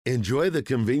Enjoy the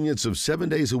convenience of 7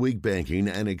 days a week banking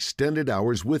and extended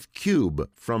hours with Cube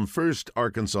from First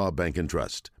Arkansas Bank and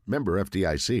Trust. Member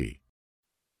FDIC.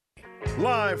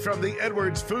 Live from the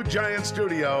Edwards Food Giant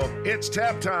studio, it's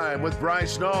Tap Time with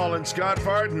Bryce Nall and Scott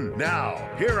Parton. Now,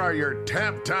 here are your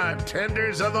Tap Time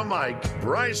tenders of the mic,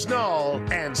 Bryce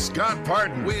Nall and Scott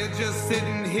Parton. We're just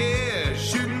sitting here,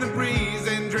 shooting the breeze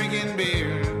and drinking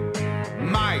beer.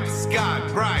 Mike,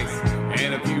 Scott, Bryce,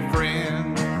 and a few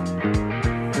friends.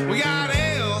 We got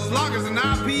ales, lagers, and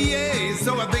IPAs,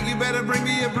 so I think you better bring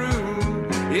me a brew.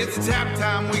 It's Tap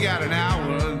Time, we got an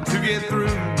hour to get through.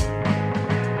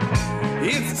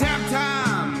 It's Tap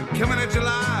Time, coming at you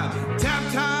live.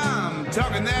 Tap Time,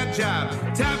 talking that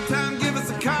jive. Tap Time, give us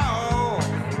a call.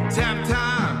 Tap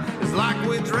Time is like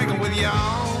we're drinking with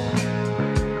y'all.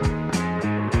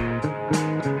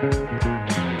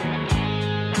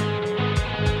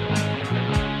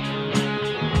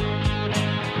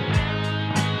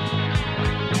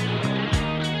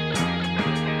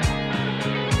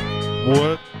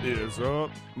 What is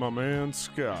up, my man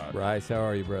Scott? Bryce, how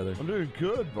are you, brother? I'm doing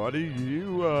good, buddy.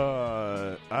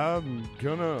 I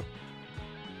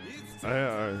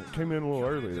came in a little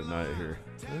early tonight here.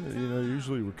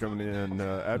 Usually we're coming in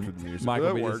after the music. Mike that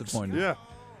will be works. disappointed.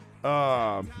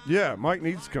 Yeah, Mike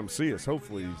needs to come see us.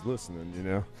 Hopefully he's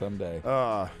listening, Someday.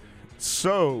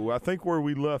 So I think where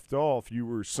we left off, you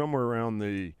were somewhere around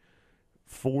the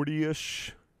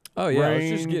 40-ish. Oh, yeah,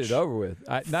 range, let's just get it over with.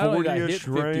 Not only did I hit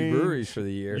 50 breweries for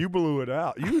the year. You blew it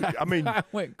out. I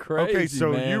went crazy, okay,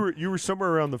 so man. you were somewhere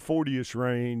around the 40-ish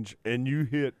range, and you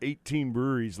hit 18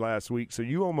 breweries last week, so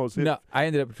you almost hit. No, I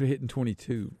ended up hitting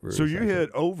 22 breweries. So you hit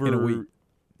over. In a week.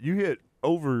 You hit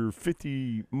over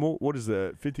 50. What is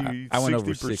that? 50, I went 60%?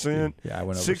 over 60. Yeah, I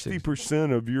went over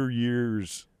 60% of your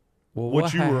years. Well,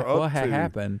 what you were up what to.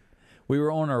 happened? We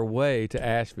were on our way to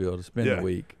Asheville to spend the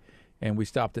week. And we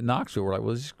stopped at Knoxville. We're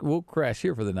like, we'll crash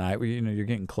here for the night. You're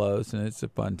getting close, and it's a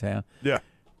fun town. Yeah.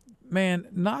 Man,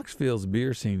 Knoxville's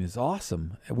beer scene is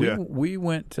awesome. We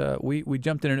went. We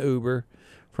jumped in an Uber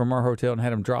from our hotel and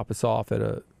had them drop us off at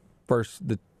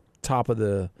the top of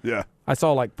the. Yeah. I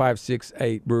saw like 5, 6,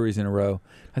 8 breweries in a row.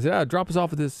 I said, drop us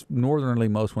off at this northernly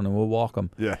most one, and we'll walk them.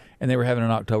 Yeah. And they were having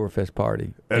an Oktoberfest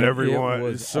party. And everyone.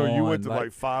 was So you went to on,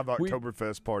 like 5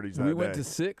 Oktoberfest parties that day. We went to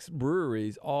 6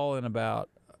 breweries, all in about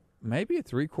maybe a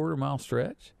 3/4 mile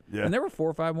stretch. Yeah. And there were 4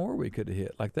 or 5 more we could have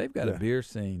hit. Like, they've got a beer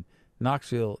scene.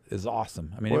 Knoxville is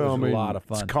awesome. I mean, it was a lot of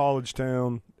fun. It's a college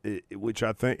town, which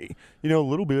I think, a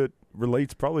little bit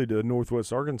relates probably to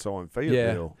Northwest Arkansas and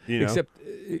Fayetteville. Yeah. Except,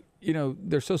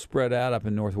 they're so spread out up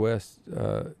in Northwest,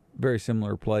 very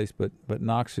similar place, but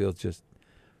Knoxville's just,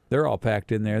 they're all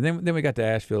packed in there. And then we got to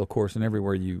Asheville, of course, and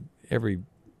every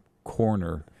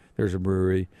corner there's a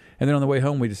brewery. And then on the way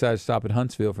home, we decided to stop at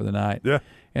Huntsville for the night. Yeah.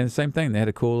 And the same thing. They had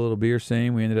a cool little beer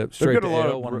scene. We ended up straight to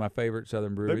Ale, one of my favorite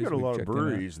southern breweries. They've got a lot of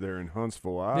breweries there in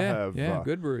Huntsville.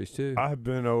 Good breweries, too. I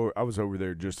was over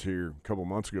there just here a couple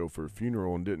months ago for a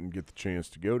funeral and didn't get the chance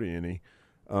to go to any,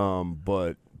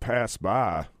 but passed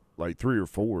by like 3 or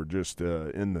 4 just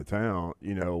in the town,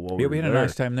 while we had a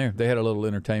nice time there. They had a little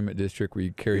entertainment district where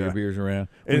you carry your beers around.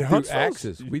 We threw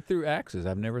axes. We threw axes.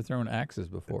 I've never thrown axes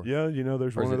before. Yeah,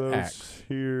 there's one of those axe?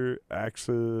 here. Axe.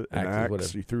 You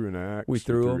threw an axe. We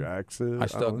threw them. Axes. I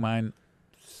stuck mine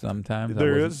sometimes.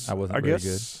 I wasn't very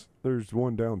good. There's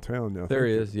one downtown now. There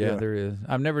is.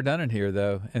 I've never done it here,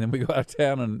 though. And then we go out of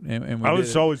town and we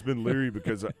I've always been leery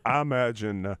because I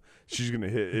imagine she's going to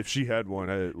hit. If she had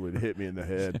one, it would hit me in the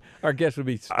head. Our guest would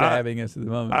be stabbing us at the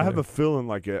moment. I have a feeling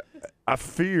like I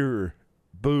fear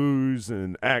booze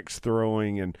and axe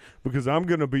throwing, and because I'm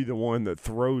going to be the one that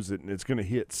throws it and it's going to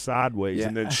hit sideways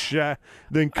and then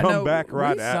come back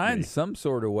right at me. We signed some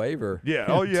sort of waiver. Yeah.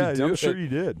 Oh yeah. I'm sure you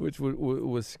did. Which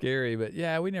was scary, but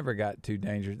yeah, we never got too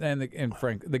dangerous. And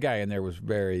Frank, the guy in there was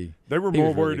very. They were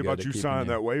more worried about you signing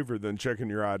that waiver than checking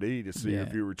your ID to see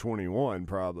if you were 21,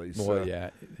 probably. Boy,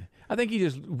 yeah. I think he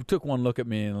just took one look at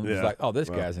me and was like, "Oh, this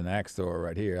guy's an axe thrower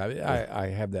right here." I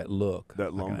have that look,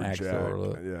 that like lumberjack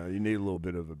look. Yeah, you need a little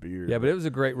bit of a beer. Yeah, but it was a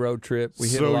great road trip. We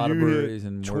hit a lot of breweries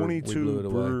and 22 we blew it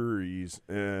away. breweries,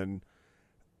 and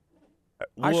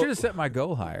I should have set my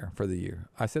goal higher for the year.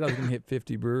 I said I was going to hit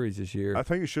 50 breweries this year. I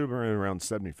think it should have been around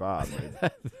 75.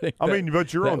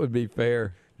 But you're that would be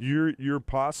fair. You're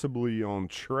possibly on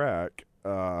track.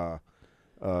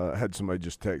 had somebody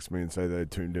just text me and say they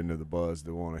had tuned into the Buzz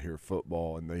to want to hear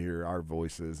football, and they hear our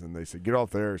voices, and they said, get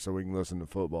off there so we can listen to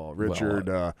football. Richard,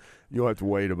 you'll have to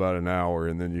wait about an hour,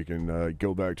 and then you can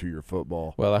go back to your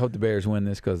football. Well, I hope the Bears win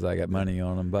this because I got money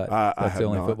on them, but that's the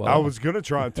only football. I was going to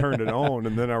try and turn it on,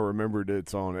 and then I remembered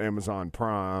it's on Amazon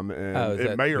Prime, and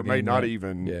it may or may not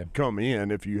even come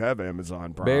in if you have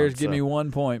Amazon Prime. Bears, give me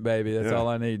 1 point, baby. That's all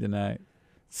I need tonight.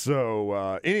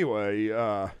 So,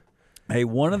 anyway hey,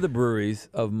 one of the breweries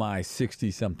of my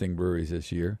 60-something breweries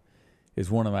this year is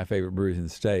one of my favorite breweries in the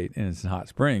state, and it's in Hot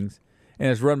Springs. And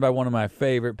it's run by one of my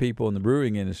favorite people in the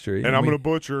brewing industry. And I'm going to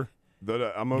butcher.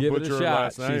 I'm going to butcher her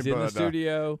last name. She's in the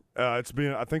studio. It's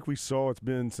been, I think it's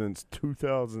been since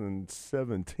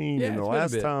 2017. And the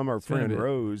last time our friend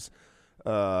Rose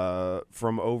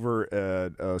from over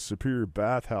at Superior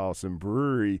Bathhouse and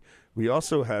Brewery, we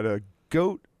also had a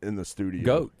goat in the studio.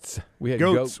 Goats. We had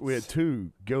goats. We had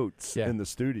 2 goats in the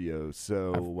studio.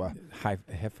 So,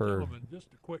 heifer. Gentlemen, just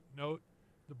a quick note.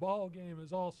 The ball game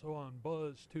is also on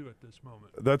Buzz, too, at this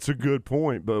moment. That's a good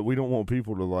point, but we don't want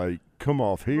people to, come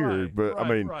off here.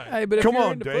 Hey, but come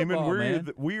on, Damon.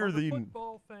 Football, we are the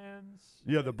football fans.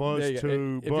 Yeah, the Buzz,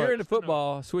 too. If you're into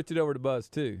football, switch it over to Buzz,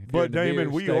 too. But,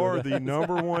 Damon, we are the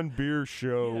 #1 beer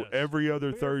show every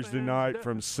other Thursday night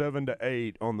from 7 to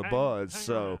 8 on the Buzz.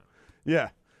 So,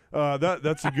 yeah.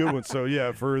 That's a good one. So,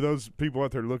 yeah, for those people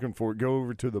out there looking for it, go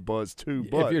over to the Buzz, too.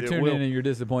 But if you're tuning in and you're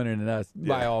disappointed in us,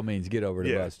 by all means, get over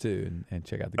to Buzz, too, and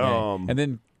check out the game. And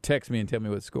then text me and tell me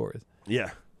what the score is.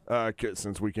 Yeah,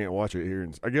 since we can't watch it here.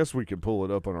 I guess we could pull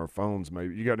it up on our phones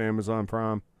maybe. You got Amazon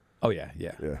Prime? Oh, yeah.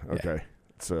 Yeah, okay. Yeah.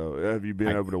 So, have you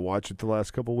been able to watch it the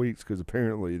last couple of weeks? Because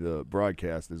apparently the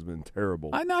broadcast has been terrible.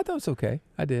 I thought it was okay.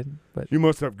 I did. But you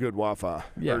must have good Wi-Fi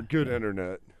or good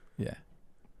internet. Yeah.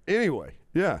 Anyway,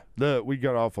 we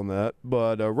got off on that.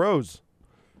 But, Rose.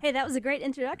 Hey, that was a great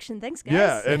introduction. Thanks, guys.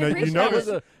 Yeah, and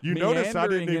you notice I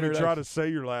didn't even try to say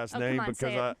your last name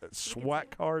because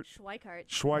Schweikart.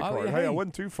 Schweikart. Hey, I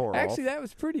wasn't too far off. Actually, that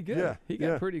was pretty good. Yeah, he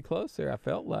got pretty close there, I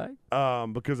felt like.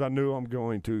 Because I knew I'm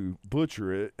going to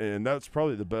butcher it, and that's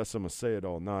probably the best I'm going to say it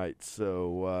all night.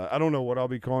 So I don't know what I'll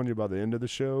be calling you by the end of the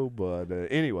show, but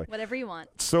anyway. Whatever you want.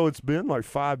 So it's been like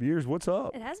 5 years. What's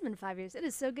up? It has been 5 years. It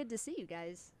is so good to see you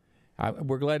guys.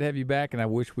 We're glad to have you back, and I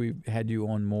wish we had you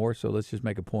on more, so let's just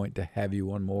make a point to have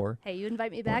you on more. Hey, you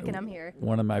invite me back, and I'm here.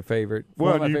 One of my favorite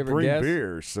Well, one of my you favorite bring guests.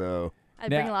 beer, so. I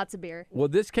bring lots of beer. Well,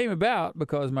 this came about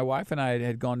because my wife and I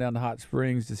had gone down to Hot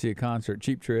Springs to see a concert,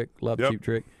 Cheap Trick, Cheap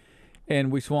Trick,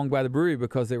 and we swung by the brewery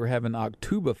because they were having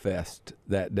Oktoberfest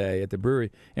that day at the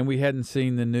brewery, and we hadn't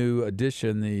seen the new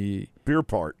addition, the Beer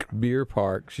Park,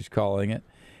 she's calling it.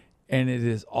 And it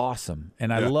is awesome.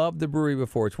 And I loved the brewery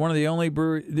before. It's the only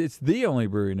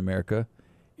brewery in America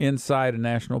inside a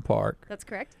national park. That's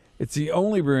correct. It's the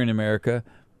only brewery in America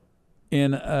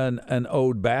in an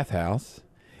old bathhouse.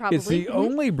 Probably. It's the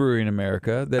only brewery in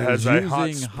America that is using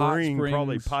hot spring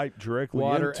probably piped directly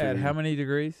water into. at how many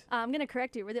degrees? I'm going to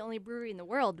correct you. We're the only brewery in the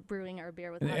world brewing our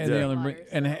beer with hot and spring water.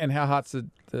 And how hot's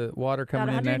the water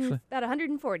coming in naturally? About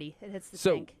 140. It hits the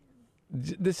tank.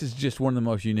 This is just one of the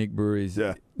most unique breweries,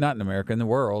 not in America, in the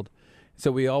world. So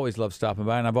we always love stopping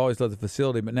by, and I've always loved the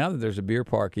facility. But now that there's a beer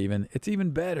park, it's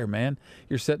even better, man.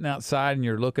 You're sitting outside and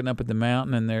you're looking up at the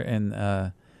mountain,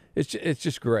 and it's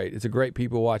just great. It's a great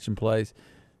people watching place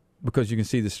because you can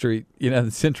see the street.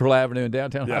 The Central Avenue in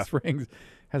downtown Hot Springs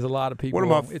has a lot of people. One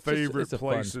of my favorite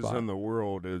places in the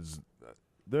world is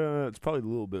it's probably a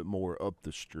little bit more up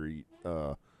the street,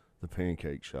 the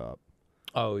Pancake Shop.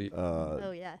 Oh,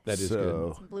 yeah. That is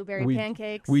good. Some blueberry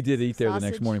pancakes. We did eat there sausage. the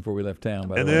next morning before we left town.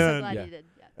 By and the way. then, so glad you did.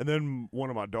 Yeah. And then one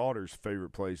of my daughter's favorite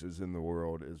places in the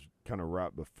world is kind of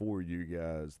right before you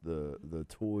guys. The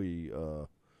toy.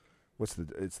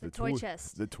 It's the toy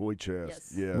chest. The toy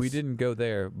chest. Yes. We didn't go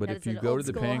there, but if you go to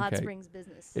the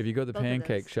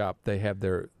pancake shop, they have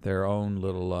their own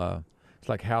little. It's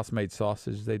like house-made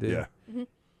sausage they do. Yeah. Mm-hmm.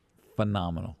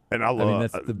 Phenomenal. And I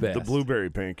that's the best. The blueberry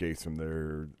pancakes from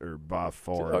there are by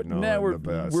far the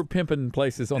best. We're pimping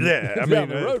places on down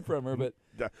the road from her, but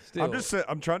still. I'm just saying,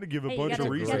 I'm trying to give a bunch of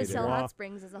reasons. You got to sell Hot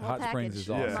Springs as a whole Hot package. Springs is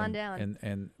awesome. Come on down.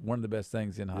 And one of the best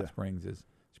things in Hot Springs is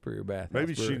Superior Bath.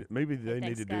 Maybe they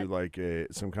need to do like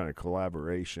some kind of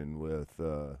collaboration with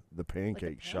the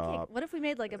Pancake Shop. What if we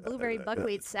made like a blueberry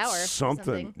buckwheat sour?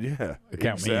 Something. Yeah.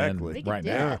 Count exactly. me in right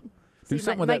now. Yeah. Do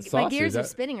something with that sausage. My gears are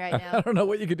spinning right now. I don't know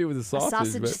what you could do with a sausage. A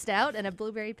sausage stout and a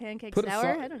blueberry pancake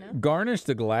sour? I don't know. Garnish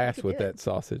the glass with that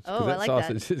sausage. Oh, I like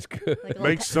sausage is good.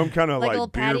 Make some kind of like a little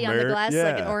patty on the glass,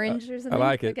 like an orange or something? I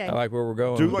like it. Okay. I like where we're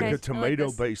going. Do like a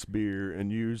tomato-based beer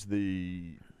and use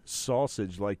the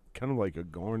sausage kind of like a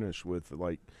garnish with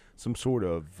like some sort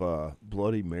of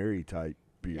Bloody Mary type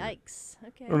beer. Yikes.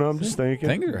 Okay. I don't know. I'm just thinking.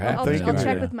 Things are happening. I'll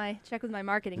check with my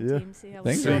marketing team. See how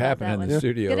things we are feel about happening that in the one.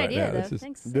 studio Good right idea, now. though.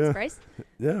 Thanks, Bryce.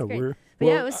 Yeah, Great.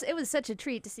 But it was such a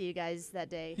treat to see you guys that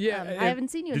day. Yeah, I haven't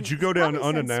seen you. Did you go down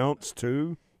unannounced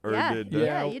too? Or you did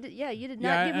not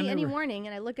Yeah, give me any warning,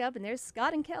 and I look up and there's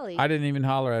Scott and Kelly. I didn't even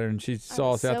holler at her, and she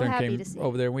saw us out there and happy came to see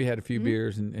over there, and we had a few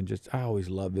beers, and just I always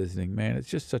love visiting. Man, it's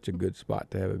just such a good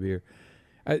spot to have a beer.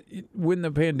 When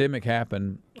the pandemic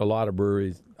happened, a lot of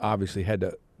breweries obviously had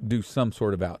to do some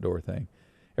sort of outdoor thing.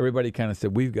 Everybody kind of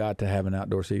said, we've got to have an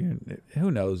outdoor season. Who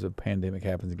knows if a pandemic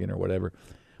happens again or whatever.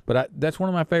 But that's one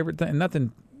of my favorite things.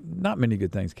 Not many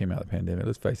good things came out of the pandemic.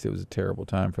 Let's face it, it was a terrible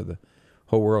time for the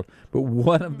whole world. But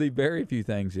one of the very few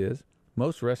things is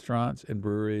most restaurants and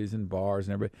breweries and bars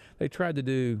and everybody, they tried to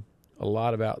do a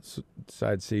lot of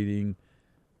outside seating,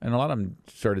 and a lot of them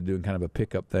started doing kind of a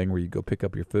pickup thing where you go pick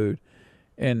up your food.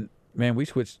 And, man, we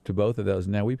switched to both of those.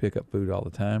 Now we pick up food all the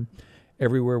time.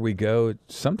 Everywhere we go,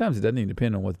 sometimes it doesn't even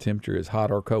depend on what the temperature is, hot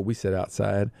or cold. We sit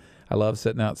outside. I love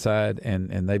sitting outside,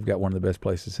 and they've got one of the best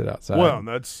places to sit outside. Well, and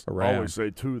that's around. I always say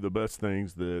two of the best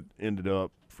things that ended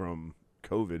up from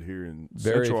COVID here in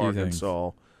Very Central few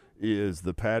Arkansas is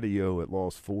the patio at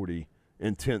Lost 40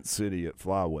 in Tent City at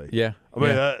Flyway. Yeah. I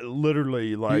mean, that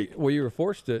literally, like... you were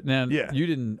forced to. Now, you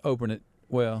didn't open it.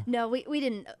 Well, no, we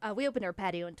didn't. We opened our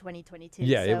patio in 2022.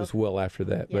 Yeah, so it was well after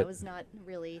that. Yeah, but it was not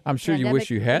really. I'm sure you wish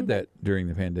you had that during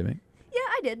the pandemic. Yeah,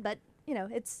 I did, but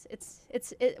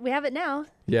we have it now.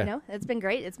 Yeah, you know, it's been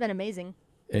great. It's been amazing.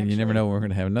 And you never know when we're going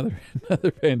to have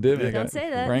another pandemic. Don't say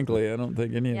that. Frankly, I don't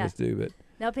think any of us do. But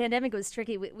no, pandemic was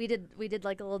tricky. We did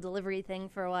like a little delivery thing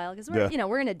for a while because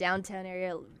we're in a downtown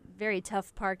area, very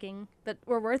tough parking, but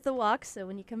we're worth the walk. So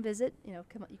when you come visit, you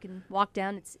can walk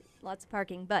down. It's lots of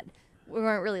parking, but we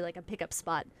weren't really like a pickup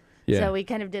spot. Yeah. So we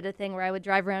kind of did a thing where I would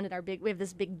drive around in we have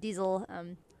this big diesel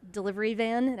delivery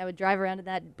van, and I would drive around in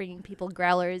that bringing people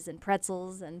growlers and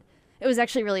pretzels, and it was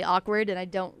actually really awkward, and I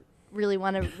don't really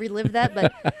want to relive that,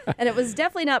 but and it was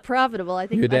definitely not profitable. I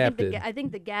think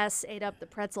the gas ate up the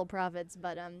pretzel profits,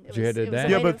 but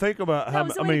but think about how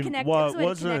connect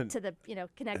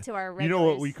to our regulars. You know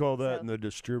what we call that in the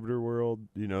distributor world?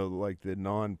 You know, like the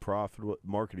non-profitable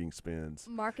marketing spends.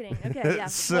 Marketing, okay, yeah.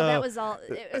 So well, that was all.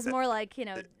 It was more like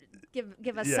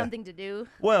give us something to do.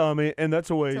 Well, I mean, and that's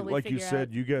a way, like you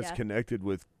said, you guys connected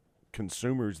with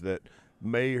consumers that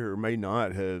may or may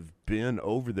not have been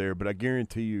over there, but I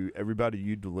guarantee you everybody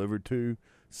you delivered to,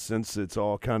 since it's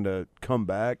all kind of come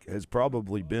back, has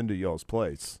probably been to y'all's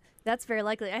place. That's very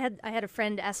likely. I had a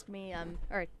friend ask me,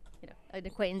 or an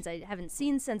acquaintance I haven't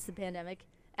seen since the pandemic,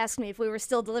 asked me if we were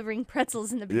still delivering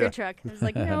pretzels in the beer truck. I was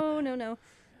like, no, not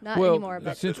anymore.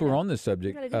 But since we're on this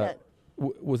subject,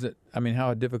 was it? I mean,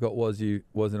 how difficult was it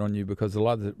on you? Because a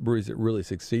lot of the breweries that really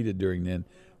succeeded during then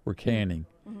were canning,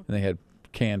 and they had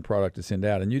canned product to send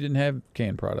out, and you didn't have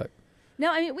canned product. No,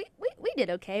 I mean we did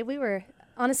okay. We were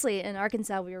honestly in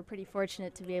Arkansas. We were pretty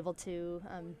fortunate to be able to,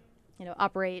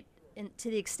 operate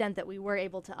to the extent that we were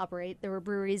able to operate. There were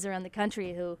breweries around the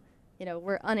country who,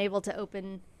 were unable to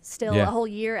open still a whole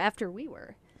year after we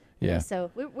were. Yeah.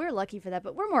 So we're lucky for that,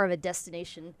 but we're more of a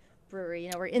destination brewery.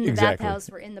 We're in the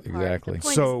bathhouse, we're in the park. Exactly.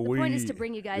 The point is to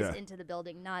bring you guys into the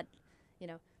building, not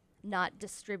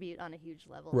distribute on a huge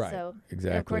level. Right. So, exactly.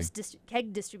 And of course,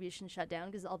 keg distribution shut down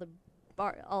because all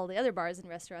the other bars and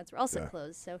restaurants were also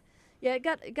closed. So, yeah,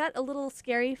 it got a little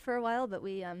scary for a while, but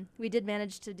we did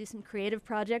manage to do some creative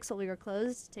projects while we were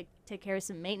closed. Take care of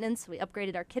some maintenance. We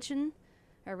upgraded our kitchen,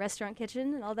 our restaurant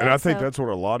kitchen, and all that. And I think that's what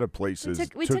a lot of places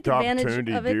we took the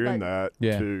opportunity of it, during that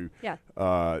to. Yeah.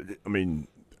 I mean,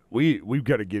 We've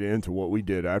got to get into what we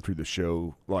did after the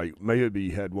show. Like, maybe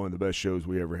had one of the best shows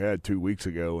we ever had 2 weeks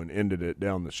ago and ended it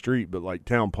down the street. But, like,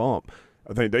 Town Pump,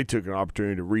 I think they took an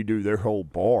opportunity to redo their whole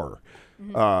bar.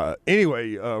 Mm-hmm.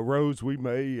 Anyway, Rose,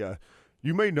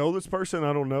 you may know this person.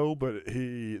 I don't know, but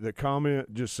the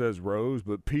comment just says Rose.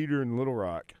 But Peter in Little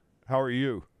Rock, how are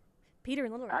you? Peter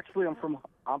in Little Rock. Actually, I'm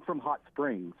from Hot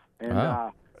Springs.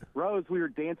 And Rose, we were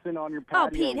dancing on your patio. Oh,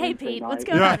 Pete. Hey, Pete. Night. What's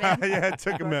going on, man? Yeah, it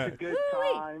took a minute. Such a good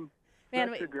time.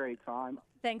 Such a great time.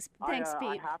 Thanks, Pete.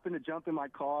 I happened to jump in my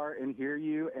car and hear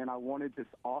you, and I wanted to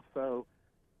also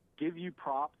give you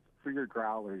props for your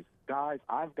growlers. Guys,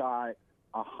 I've got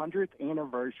a 100th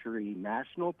anniversary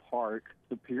National Park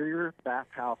Superior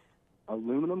Bathhouse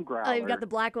aluminum growler. Oh, you've got the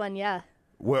black one, yeah.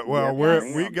 Well,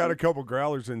 we got a couple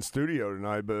growlers in studio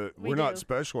tonight, but we're not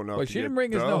special enough. Well, she didn't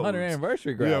bring us no 100th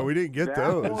anniversary growler. Yeah, we didn't get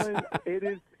those.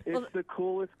 It's the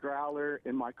coolest growler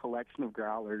in my collection of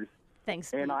growlers.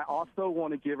 Thanks. And Pete. I also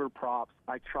want to give her props.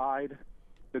 I tried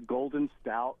the Golden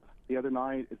Stout the other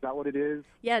night. Is that what it is?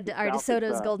 Yeah, our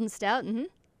DeSoto's Golden Stout. Mm-hmm.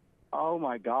 Oh,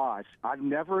 my gosh.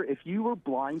 If you were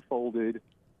blindfolded,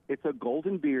 it's a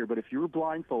golden beer, but if you were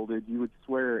blindfolded, you would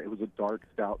swear it was a dark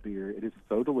stout beer. It is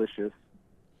so delicious.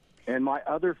 And my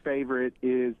other favorite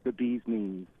is the Bee's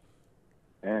Knees.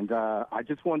 And I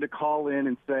just wanted to call in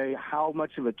and say how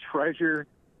much of a treasure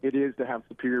it is to have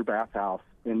Superior Bathhouse,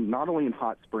 not only in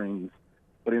Hot Springs,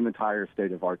 but in the entire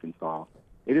state of Arkansas.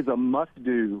 It is a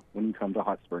must-do when you come to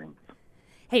Hot Springs.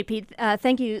 Hey, Pete,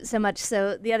 thank you so much.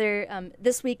 So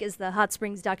this week is the Hot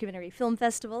Springs Documentary Film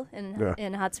Festival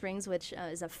in Hot Springs, which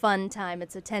is a fun time.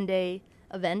 It's a 10-day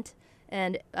event.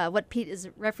 And what Pete is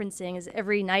referencing is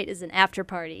every night is an after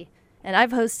party. And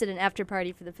I've hosted an after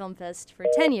party for the Film Fest for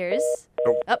 10 years.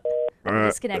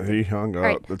 Disconnected. He hung up. All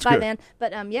right, That's bye, good. man.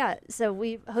 But so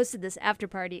we hosted this after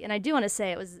party, and I do want to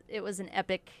say it was an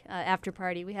epic after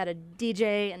party. We had a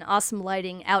DJ and awesome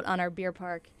lighting out on our beer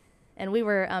park, and we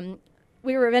were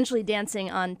eventually dancing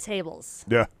on tables.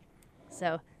 Yeah.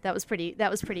 So that was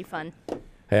pretty fun.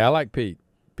 Hey, I like Pete.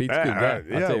 Pete's a good guy.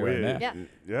 I'll tell you right now.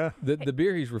 Yeah. The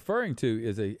beer he's referring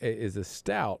to is a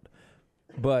stout.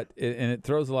 But it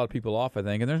throws a lot of people off, I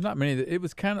think. And there's not many. It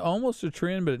was kind of almost a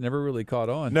trend, but it never really caught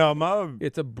on. No,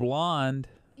 it's a blonde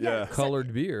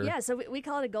colored beer. Yeah, so we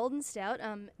call it a golden stout.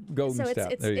 Golden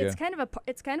stout. It's kind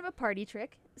of a party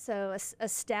trick. So a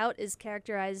stout is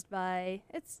characterized by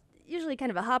it's usually kind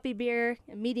of a hoppy beer,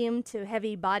 a medium to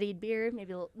heavy bodied beer,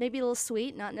 maybe a little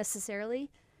sweet, not necessarily.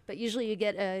 But usually you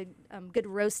get a good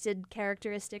roasted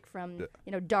characteristic from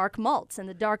dark malts, and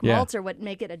the dark malts are what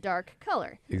make it a dark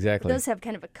color. Exactly. But those have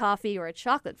kind of a coffee or a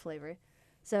chocolate flavor.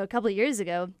 So a couple of years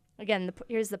ago, again,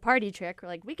 here's the party trick. We're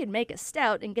like, we could make a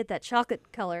stout and get that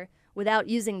chocolate color without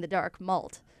using the dark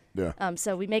malt. Yeah.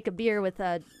 So we make a beer with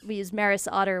we use Maris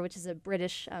Otter, which is a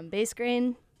British base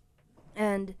grain,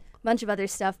 and a bunch of other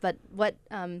stuff. But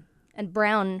and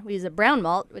brown, we use a brown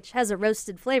malt, which has a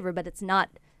roasted flavor, but it's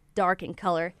not dark in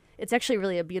color. It's actually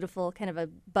really a beautiful kind of a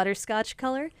butterscotch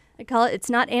color. I call it.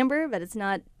 It's not amber, but it's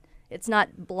not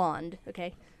blonde.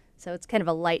 Okay, so it's kind of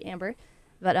a light amber.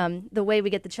 But the way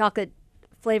we get the chocolate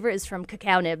flavor is from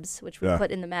cacao nibs, which we put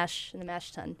in the mash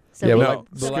tun. So yeah,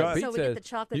 we get the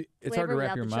chocolate it's flavor hard to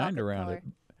wrap your mind around color. it.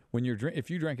 When if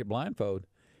you drink it blindfold,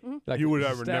 like you would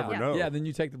never know. Yeah, then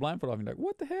you take the blindfold off and you're like,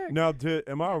 what the heck? Now,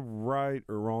 am I right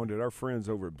or wrong? Did our friends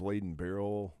over at Blade and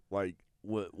Barrel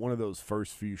one of those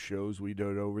first few shows we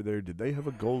did over there, did they have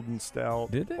a golden stout?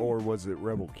 Did they? Or was it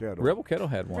Rebel Kettle? Rebel Kettle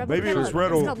had one. Maybe it was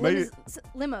Rebel. It's called maybe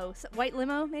limo, white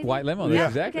limo, maybe. White limo. Yeah,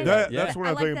 exactly. That's what I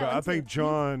I'm like thinking that about. one I think too.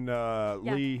 John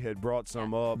Lee had brought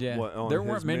some up. Yeah, on there his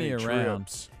weren't many around,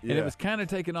 trips. and it was kind of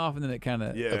taken off, and then it kind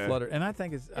of fluttered. And I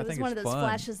think it's one of those fun.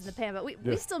 flashes in the pan, but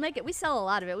we still make it. We sell a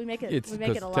lot of it. We make it. It's we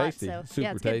make it a lot. tasty, So super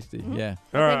it's tasty. Good. Mm-hmm. Yeah.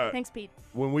 All right. Thanks, Pete.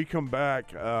 When we come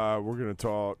back, we're going to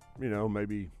talk,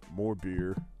 maybe more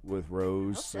beer with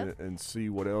Rose and see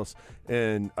what else.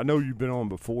 And I know you've been on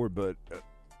before, but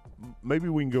maybe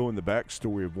we can go in the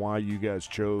backstory of why you guys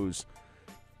chose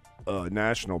a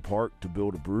national park to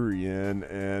build a brewery in.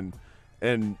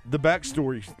 And the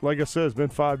backstory, like I said, it's been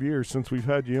 5 years since we've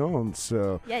had you on.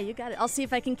 So Yeah, you got it. I'll see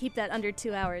if I can keep that under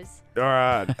 2 hours. all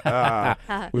right.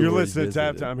 You're listening to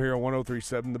Tap visited. Time here on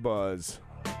 103.7 The Buzz.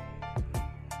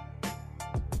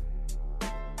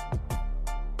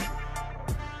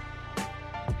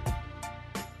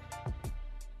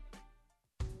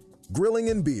 Grilling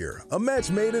and beer, a match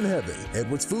made in heaven.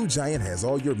 Edwards Food Giant has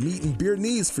all your meat and beer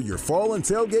needs for your fall and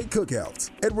tailgate cookouts.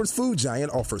 Edwards Food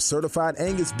Giant offers certified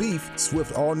Angus beef,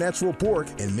 Swift all-natural pork,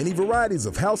 and many varieties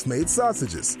of house-made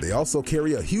sausages. They also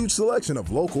carry a huge selection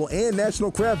of local and national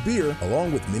craft beer,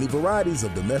 along with many varieties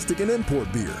of domestic and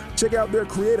import beer. Check out their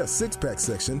Create a Six-Pack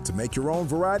section to make your own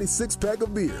variety six-pack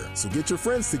of beer. So get your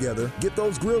friends together, get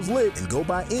those grills lit, and go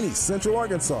by any Central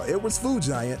Arkansas Edwards Food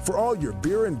Giant for all your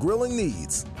beer and grilling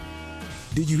needs.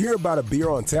 Did you hear about a beer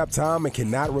on Tap Time and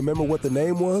cannot remember what the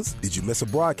name was? Did you miss a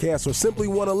broadcast or simply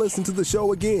want to listen to the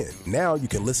show again? Now you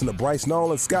can listen to Bryce Nall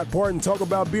and Scott Parton talk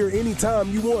about beer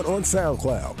anytime you want on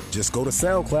SoundCloud. Just go to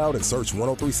SoundCloud and search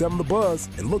 1037 The Buzz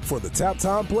and look for the Tap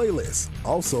Time playlist.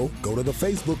 Also, go to the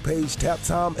Facebook page Tap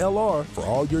Time LR for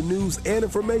all your news and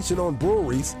information on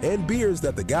breweries and beers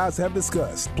that the guys have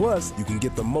discussed. Plus, you can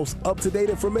get the most up-to-date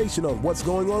information on what's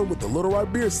going on with the Little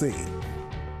Rock beer scene.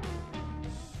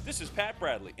 This is Pat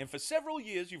Bradley, and for several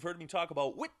years you've heard me talk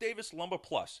about Whit Davis Lumber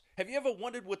Plus. Have you ever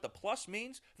wondered what the plus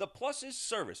means? The plus is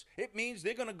service. It means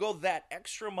they're going to go that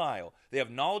extra mile. They have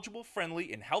knowledgeable,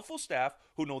 friendly, and helpful staff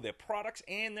who know their products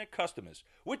and their customers.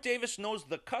 Whit Davis knows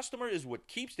the customer is what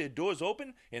keeps their doors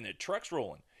open and their trucks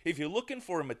rolling. If you're looking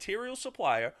for a material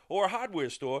supplier or a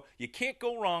hardware store, you can't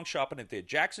go wrong shopping at their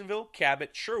Jacksonville, Cabot,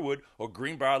 Sherwood, or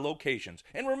Greenbrier locations.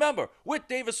 And remember, Whit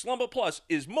Davis Lumber Plus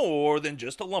is more than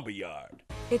just a lumber yard.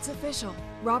 It's official.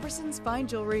 Robertson's Fine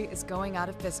Jewelry is going out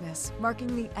of business,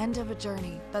 marking the end of a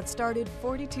journey that started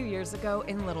 42 years ago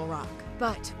in Little Rock.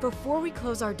 But before we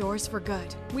close our doors for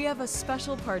good, we have a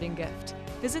special parting gift.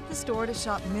 Visit the store to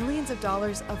shop millions of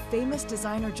dollars of famous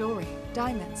designer jewelry,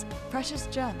 diamonds, precious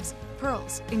gems,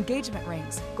 pearls, engagement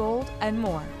rings, gold, and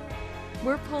more.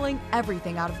 We're pulling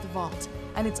everything out of the vault,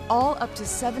 and it's all up to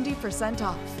 70%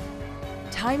 off.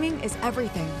 Timing is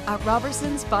everything at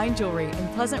Robertson's Fine Jewelry in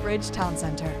Pleasant Ridge Town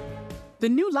Center. The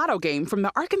new Lotto game from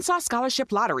the Arkansas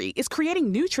Scholarship Lottery is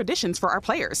creating new traditions for our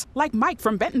players, like Mike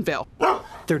from Bentonville.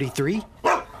 33?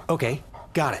 Okay,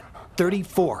 got it.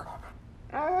 34.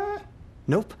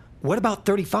 Nope. What about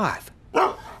 35?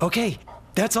 Okay,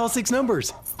 that's all 6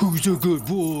 numbers. Who's a good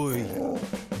boy?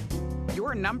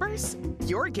 Your numbers,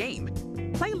 your game.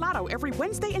 Play Lotto every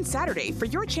Wednesday and Saturday for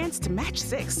your chance to match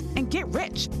 6 and get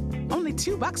rich. Only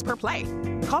 $2 per play.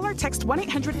 Call or text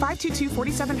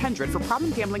 1-800-522-4700 for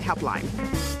Problem Gambling Helpline.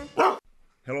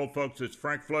 Hello, folks. It's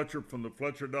Frank Fletcher from the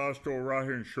Fletcher Dodge Store right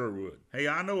here in Sherwood. Hey,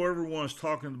 I know everyone's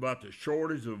talking about the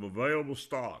shortage of available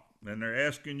stock, and they're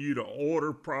asking you to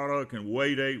order product and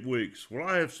wait 8 weeks. Well,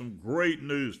 I have some great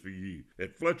news for you.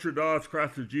 At Fletcher Dodge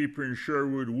Chrysler Jeep here in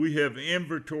Sherwood, we have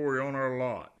inventory on our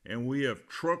lot, and we have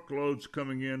truckloads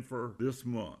coming in for this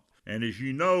month. And as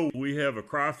you know, we have a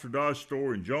Chrysler Dodge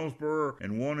store in Jonesboro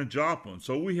and one in Joplin.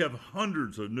 So we have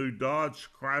hundreds of new Dodge,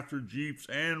 Chrysler, Jeeps,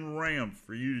 and Rams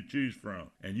for you to choose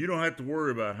from. And you don't have to worry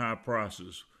about high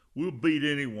prices. We'll beat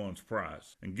anyone's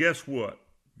price. And guess what?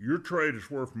 Your trade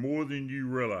is worth more than you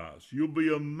realize. You'll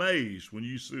be amazed when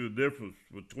you see the difference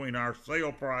between our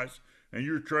sale price and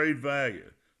your trade value.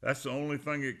 That's the only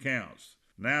thing that counts.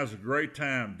 Now's a great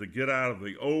time to get out of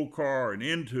the old car and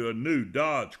into a new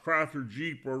Dodge, Chrysler,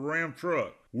 Jeep, or Ram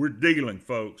truck. We're dealing,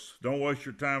 folks. Don't waste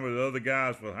your time with other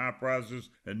guys with high prices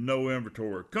and no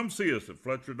inventory. Come see us at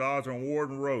Fletcher Dodge on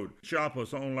Warden Road. Shop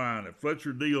us online at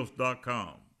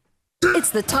FletcherDeals.com.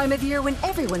 It's the time of year when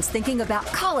everyone's thinking about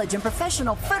college and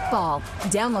professional football.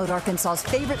 Download Arkansas's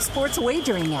favorite sports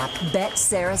wagering app, Bet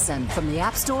Saracen, from the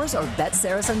app stores or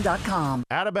BetSaracen.com.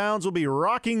 Out of Bounds will be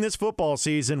rocking this football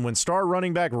season when star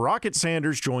running back Rocket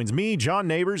Sanders joins me, John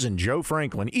Neighbors, and Joe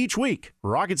Franklin each week.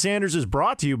 Rocket Sanders is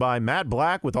brought to you by Matt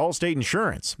Black with Allstate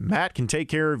Insurance. Matt can take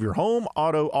care of your home,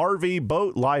 auto, RV,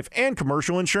 boat, life, and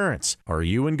commercial insurance. Are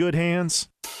you in good hands?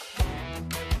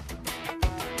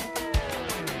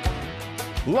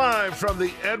 Live from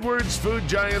the Edwards Food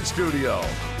Giant Studio,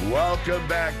 welcome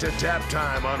back to Tap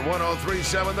Time on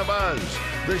 103.7 The Buzz,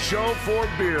 the show for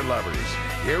beer lovers.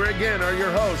 Here again are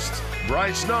your hosts,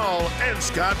 Bryce Nall and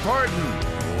Scott Parton.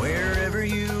 Wherever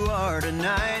you are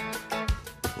tonight,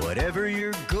 whatever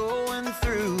you're going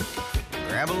through,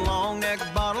 grab a long neck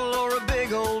bottle or a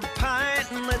big old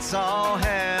pint and let's all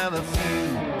have a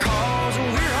few. 'Cause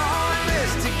we're all in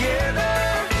this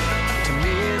together. To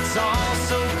me it's all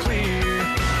so clear.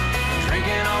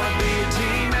 Drinking ought to be a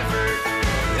team effort.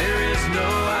 There is no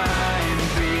I in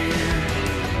beer.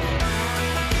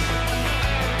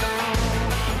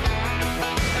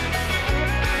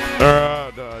 All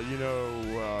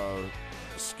right,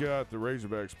 Scott, the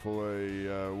Razorbacks play,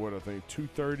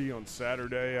 2:30 on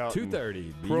Saturday out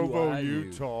 2:30, in Provo, BYU.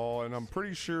 Utah, and I'm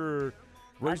pretty sure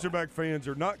Razorback fans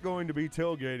are not going to be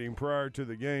tailgating prior to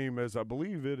the game, as I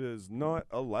believe it is not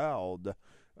allowed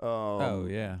to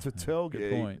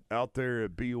tailgate out there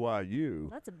at BYU.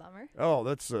 That's a bummer. Oh,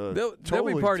 that's they'll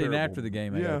totally be partying terrible. after the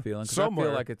game. I got a feeling. 'Cause I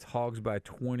feel like it's Hogs by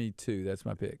 22. That's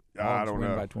my pick. I Hogs don't win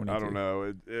know. by 22. I don't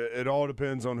know. It all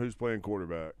depends on who's playing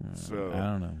quarterback. So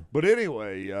I don't know. But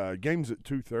anyway, game's at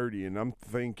 2:30, and I'm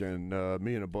thinking.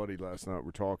 Me and a buddy last night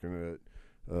were talking at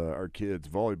our kids'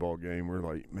 volleyball game. We're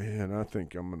like, man, I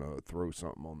think I'm gonna throw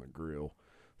something on the grill.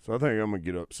 So I think I'm going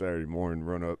to get up Saturday morning,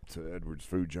 run up to Edwards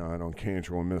Food Giant on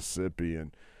Cantrell, Mississippi,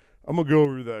 and I'm going to go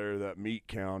over there to that meat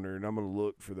counter, and I'm going to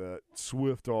look for that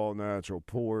Swift all-natural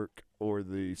pork or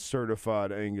the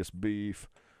certified Angus beef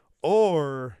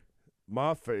or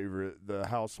my favorite, the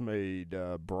house-made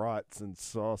brats and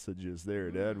sausages there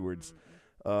at Edwards.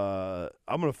 I'm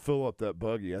going to fill up that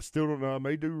buggy. I still don't know. I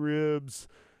may do ribs,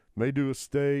 may do a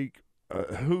steak.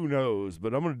 Who knows?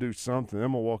 But I'm going to do something.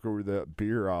 I'm going to walk over to that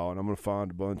beer aisle, and I'm going to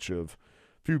find a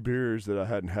few beers that I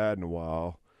hadn't had in a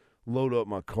while, load up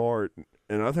my cart,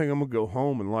 and I think I'm going to go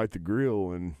home and light the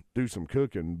grill and do some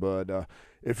cooking. But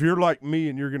if you're like me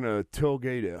and you're going to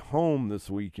tailgate at home this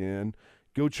weekend,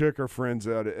 go check our friends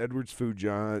out at Edwards Food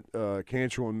Giant,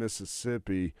 Cantrell,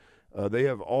 Mississippi. They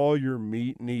have all your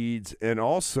meat needs and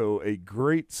also a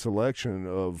great selection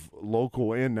of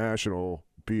local and national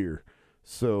beer.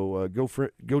 So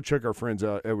go check our friends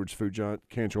out, Edwards Food Giant,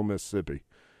 Cantrell, Mississippi.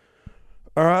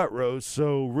 All right, Rose.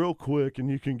 So real quick, and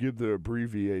you can give the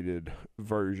abbreviated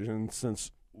version since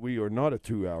we are not a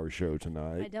 2-hour show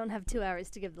tonight. I don't have 2 hours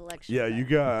to give the lecture. Yeah, you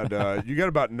got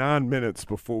about 9 minutes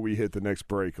before we hit the next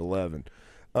break, 11.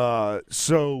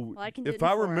 So if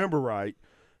I remember right,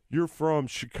 you're from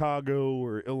Chicago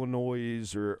or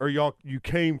Illinois or you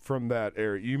came from that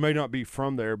area. You may not be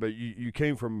from there, but you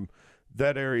came from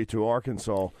that area to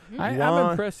Arkansas. Mm-hmm.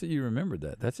 I'm impressed that you remembered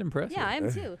that. That's impressive. Yeah, I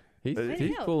am too. He's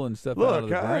pulling stuff Look, out of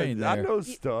the brain there. I know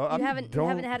stuff. You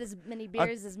haven't had as many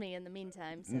beers as me in the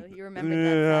meantime, so you remembered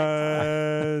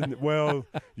that fact. Well,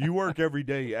 you work every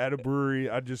day at a brewery.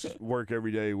 I just work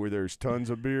every day where there's tons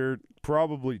of beer.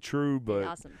 Probably true, but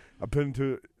awesome.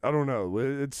 I don't know.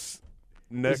 It's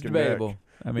neck it's and debatable. neck.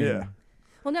 I mean, yeah.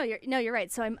 Well, you're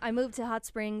right. So I moved to Hot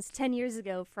Springs 10 years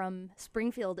ago from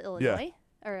Springfield, Illinois. Yeah.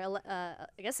 Or I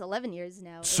guess 11 years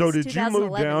now. So did you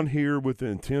move down here with the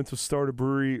intent to start a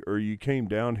brewery, or you came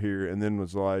down here and then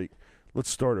was like,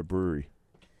 let's start a brewery?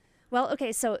 Well,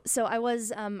 okay, so I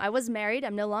was married.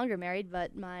 I'm no longer married,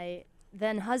 but my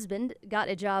then husband got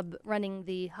a job running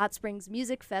the Hot Springs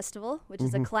Music Festival, which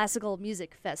is a classical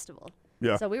music festival.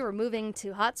 Yeah. So we were moving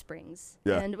to Hot Springs,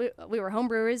 yeah. and we were home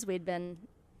brewers. We'd been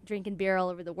drinking beer all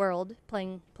over the world,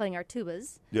 playing our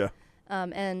tubas. Yeah.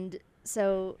 And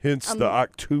so hence the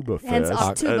Oktoberfest. Hence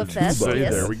Oktoberfest.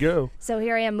 Yes. There we go. So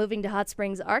here I am moving to Hot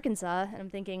Springs, Arkansas, and I'm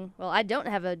thinking, well, I don't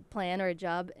have a plan or a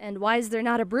job, and why is there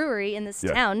not a brewery in this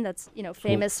town that's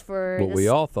famous for this we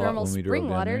all thought thermal when we spring drove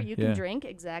down water there. you can drink?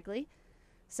 Exactly.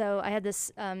 So I had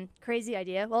this crazy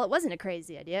idea. Well, it wasn't a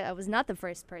crazy idea. I was not the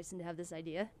first person to have this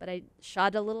idea, but I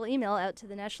shot a little email out to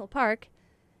the national park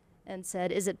and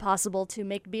said, is it possible to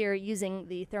make beer using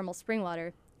the thermal spring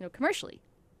water, commercially?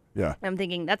 Yeah. I'm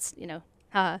thinking that's,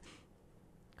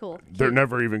 cool. They're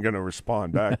never even going to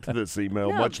respond back to this email,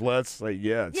 No. much less say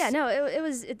yes. Yeah, no,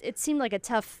 it seemed like a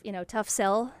tough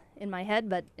sell in my head,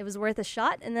 but it was worth a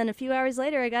shot. And then a few hours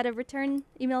later, I got a return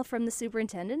email from the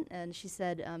superintendent, and she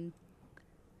said,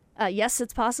 yes,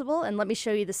 it's possible, and let me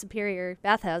show you the Superior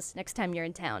bathhouse next time you're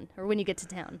in town, or when you get to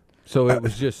town. So it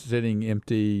was just sitting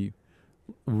empty,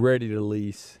 ready to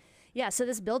lease. Yeah, so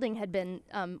this building had been,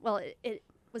 it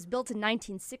was built in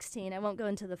 1916. I won't go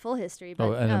into the full history,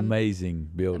 but an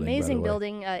amazing building. Amazing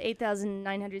building,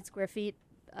 8,900 square feet.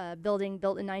 Building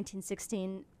built in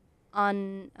 1916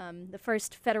 on the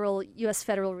first U.S.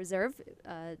 Federal Reserve.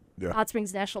 Hot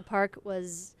Springs National Park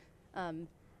was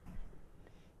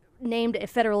named a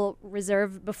federal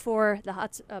reserve before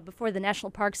the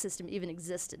national park system even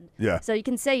existed. Yeah. So you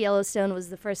can say Yellowstone was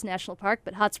the first national park,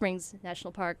 but Hot Springs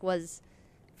National Park was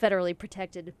federally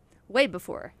protected way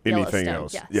before anything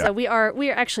Yellowstone. else. Yeah. So we are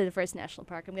actually the first national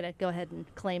park. I'm going to go ahead and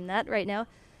claim that right now.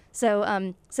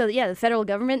 So the federal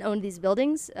government owned these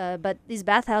buildings, but these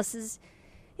bathhouses,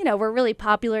 were really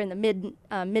popular in the mid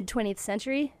 20th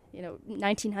century,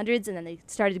 1900s, and then they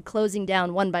started closing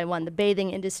down one by one. The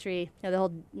bathing industry, the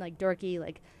whole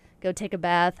dorky go take a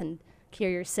bath and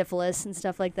cure your syphilis and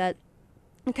stuff like that.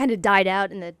 It kind of died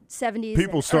out in the 70s.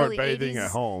 People started early bathing 80s. at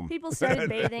home. People started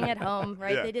bathing at home,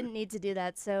 right? Yeah. They didn't need to do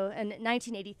that. So in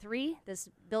 1983, this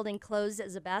building closed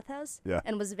as a bathhouse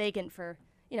and was vacant for,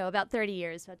 about 30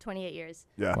 years, about 28 years.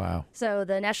 Yeah. Wow. So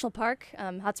the national park,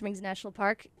 Hot Springs National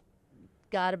Park,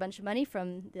 got a bunch of money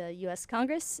from the U.S.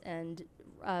 Congress and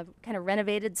kind of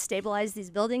renovated, stabilized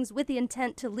these buildings with the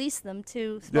intent to lease them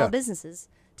to small businesses.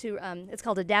 It's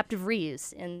called adaptive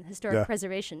reuse in historic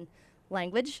preservation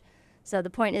language. So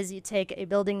the point is you take a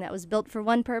building that was built for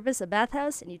one purpose, a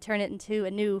bathhouse, and you turn it into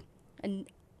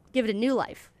give it a new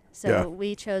life. So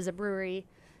we chose a brewery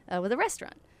with a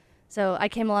restaurant. So I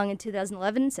came along in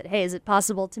 2011 and said, hey, is it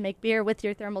possible to make beer with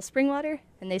your thermal spring water?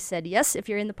 And they said, yes, if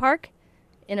you're in the park,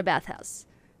 in a bathhouse.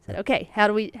 I said, okay, how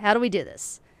do we do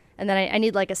this? And then I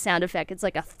need a sound effect. It's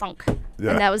like a thunk.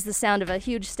 Yeah. And that was the sound of a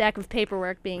huge stack of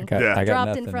paperwork being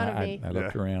dropped in front of me. I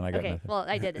looked around. I got nothing. Well,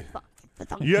 I did it.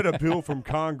 You had a bill from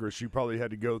Congress you probably had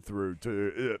to go through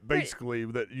to basically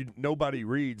that nobody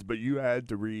reads, but you had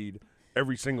to read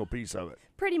every single piece of it.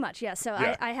 Pretty much, yeah.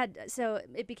 So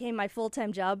it became my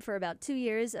full-time job for about 2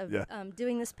 years of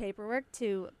doing this paperwork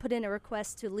to put in a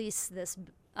request to lease this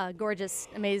gorgeous,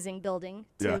 amazing building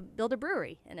to build a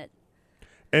brewery in it.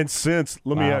 And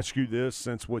let me ask you this,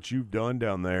 since what you've done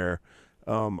down there,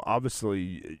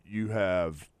 obviously you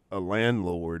have a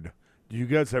landlord. Do you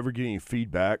guys ever get any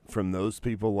feedback from those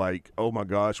people like, oh my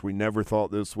gosh, we never thought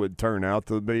this would turn out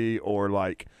to be, or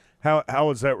how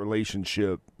is that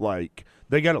relationship like?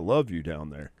 They got to love you down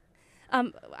there.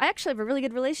 I actually have a really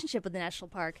good relationship with the national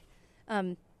park.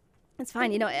 It's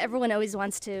fine. You know, everyone always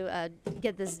wants to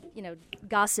get this,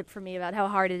 gossip from me about how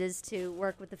hard it is to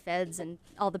work with the feds and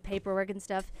all the paperwork and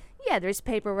stuff. Yeah, there's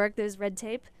paperwork, there's red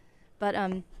tape. But,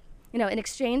 in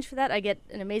exchange for that, I get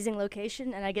an amazing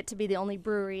location, and I get to be the only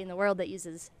brewery in the world that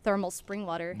uses thermal spring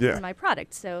water in my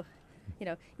product. So,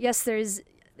 yes, there's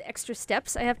extra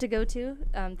steps I have to go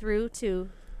through to,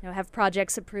 have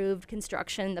projects approved,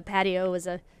 construction. The patio was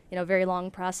a, very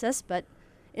long process, but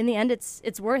in the end,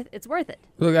 it's worth it.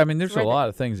 Look, I mean, there's a lot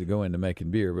of things that go into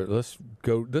making beer, but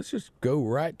let's just go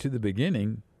right to the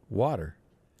beginning. Water.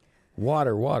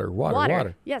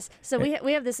 Yes. So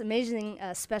we have this amazing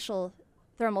special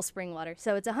thermal spring water.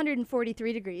 So it's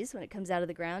 143 degrees when it comes out of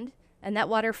the ground, and that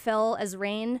water fell as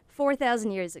rain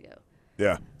 4,000 years ago.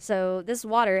 Yeah. So this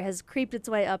water has creeped its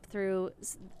way up through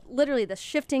literally the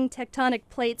shifting tectonic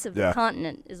plates of the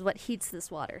continent is what heats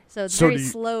this water. So it's very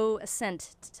slow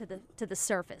ascent to the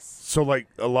surface. So like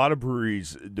a lot of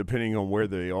breweries, depending on where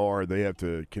they are, they have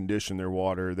to condition their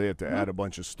water. They have to add a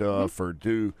bunch of stuff or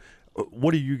do.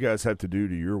 What do you guys have to do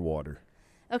to your water?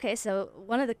 Okay, so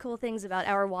one of the cool things about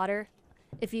our water,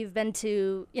 if you've been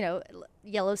to,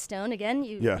 Yellowstone again,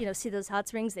 you see those hot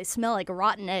springs, they smell like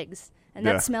rotten eggs. And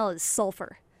that smell is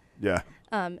sulfur. Yeah.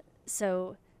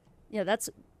 So, that's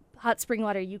hot spring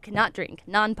water you cannot drink,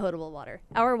 non-potable water.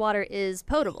 Our water is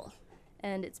potable,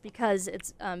 and it's because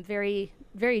it's very,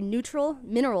 very neutral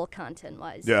mineral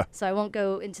content-wise. Yeah. So I won't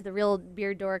go into the real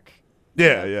beer dork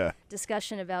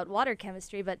discussion about water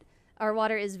chemistry, but our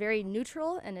water is very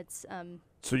neutral, and it's...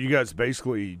 So you guys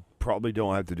basically probably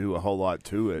don't have to do a whole lot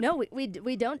to it. No,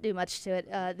 we don't do much to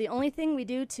it. The only thing we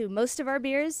do to most of our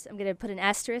beers, I'm going to put an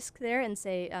asterisk there and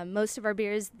say most of our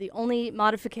beers, the only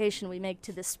modification we make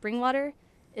to the spring water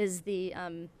is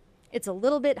it's a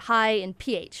little bit high in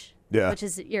pH, which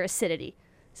is your acidity.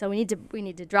 So we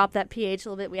need to drop that pH a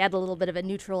little bit. We add a little bit of a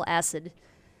neutral acid.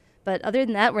 But other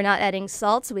than that, we're not adding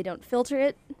salt, so we don't filter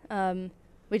it.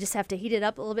 We just have to heat it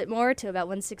up a little bit more to about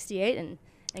 168 and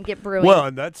get brewing. Well,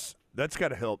 and that's got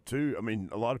to help too. I mean,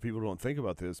 a lot of people don't think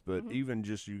about this, but even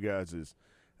just you guys'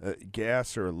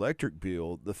 gas or electric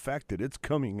bill, the fact that it's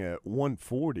coming at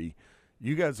 140,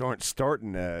 you guys aren't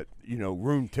starting at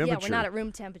room temperature. Yeah, we're not at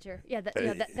room temperature. Yeah,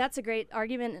 that's a great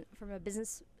argument from a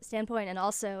business standpoint, and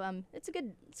also it's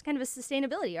kind of a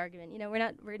sustainability argument.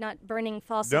 We're not burning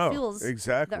fossil fuels.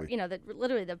 Exactly.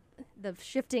 Literally the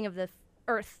shifting of the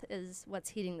Earth is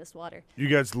what's heating this water. You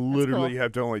guys literally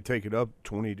have to only take it up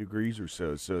 20 degrees or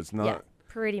so it's not. Yeah,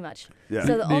 pretty much. Yeah.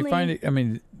 So do you find it? I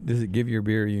mean, does it give your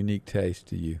beer a unique taste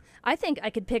to you? I think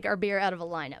I could pick our beer out of a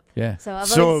lineup. Yeah. So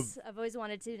I've always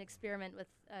wanted to experiment with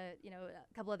a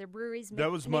couple other breweries.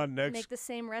 Make the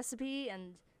same recipe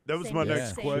and. That was my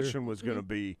next question was going to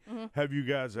be: have you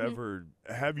guys ever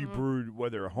brewed,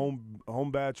 whether a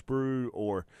home batch brew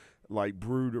or like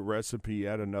brewed a recipe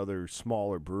at another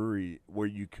smaller brewery where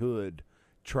you could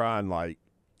try and like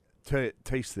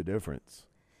taste the difference?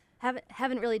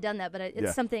 Haven't really done that, but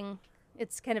it's something.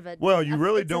 It's kind of a you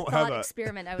really don't have an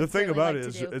experiment. I the would thing about like it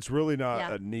is to do. it's really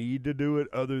not a need to do it,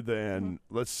 other than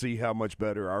let's see how much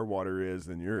better our water is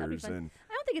than yours. And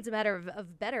I don't think it's a matter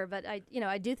of better, but I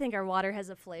do think our water has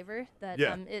a flavor that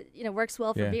it works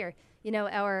well for beer.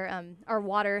 Our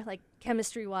water, like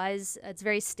chemistry wise, it's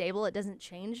very stable. It doesn't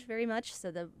change very much. So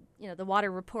the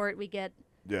water report we get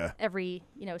every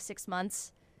 6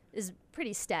 months is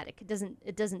pretty static.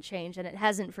 It doesn't change, and it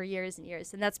hasn't for years and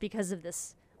years. And that's because of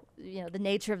this, the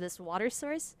nature of this water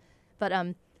source. But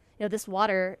this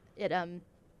water, it I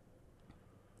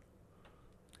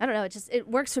don't know. It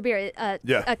works for beer.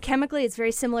 Chemically, it's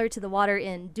very similar to the water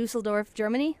in Dusseldorf,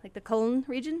 Germany, like the Cologne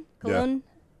region. Cologne,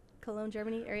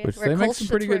 Germany area. Which they make some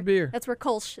pretty good beer. That's where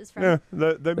Kolsch is from. Yeah,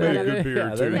 they make a good beer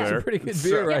too. They make some pretty good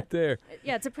beer right there.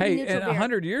 Yeah, it's a pretty neutral beer.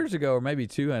 100 years ago, or maybe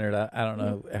 200, I don't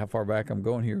know how far back I'm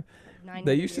going here.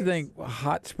 They used to think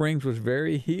hot springs was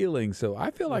very healing, so I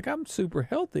feel like I'm super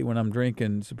healthy when I'm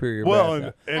drinking Superior.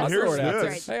 Well, and here's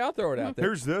this. Hey, I'll throw it out there.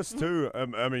 Here's this too.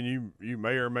 I mean, you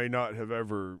may or may not have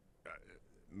ever.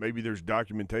 Maybe there's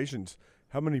documentations.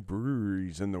 How many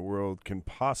breweries in the world can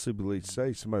possibly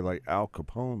say somebody like Al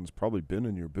Capone's probably been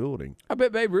in your building? I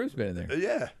bet Babe Ruth's been in there.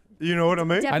 Yeah. You know what I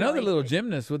mean? Definitely. I know the little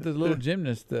gymnast with the little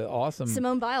gymnast, the awesome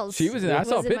Simone Biles. She was in. I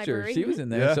saw a picture. She was in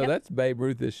there, so that's Babe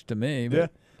Ruth-ish to me.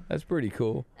 But that's pretty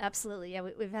cool. Absolutely, yeah.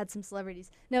 We've had some celebrities.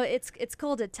 No, it's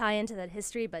cool to tie into that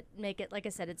history, but make it, like I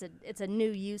said, it's a new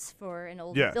use for an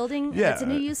old building. Yeah, it's a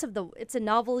new use of it's a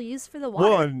novel use for the water.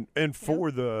 Well, and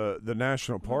for the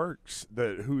national parks,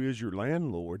 who is your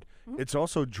landlord, it's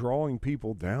also drawing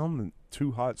people down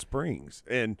to hot springs,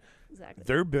 and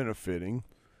they're benefiting.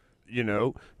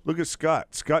 look at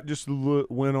Scott. Scott just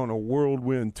went on a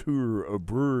whirlwind tour of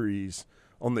breweries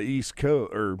on the East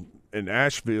Coast or in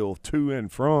Asheville to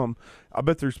and from. I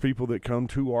bet there's people that come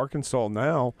to Arkansas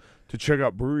now to check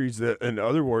out breweries that, in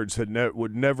other words,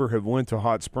 would never have went to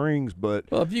Hot Springs. But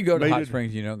if you go to Hot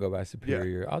Springs, you don't go by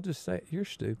Superior. Yeah. I'll just say you're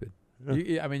stupid.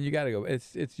 Yeah. You got to go.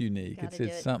 It's unique.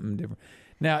 It's something different.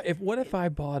 Now, what if I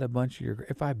bought a bunch of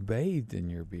if I bathed in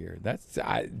your beer?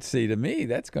 To me,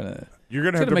 that's gonna. You're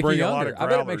gonna have to bring a lot of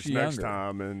growlers next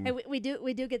time. And hey, we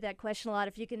do get that question a lot.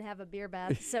 If you can have a beer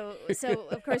bath, so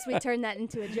of course we turn that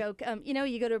into a joke.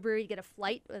 You go to a brewery, you get a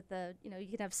flight with you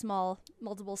can have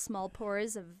multiple small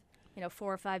pours of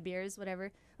 4 or 5 beers,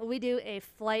 whatever. Well, we do a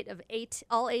flight of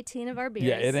all 18 of our beers.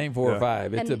 Yeah, it ain't 4 or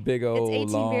 5. It's a big old.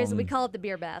 It's 18 long... beers, and we call it the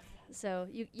beer bath. So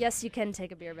you can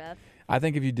take a beer bath. I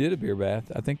think if you did a beer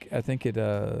bath, I think it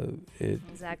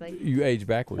exactly. You age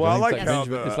backwards. Well,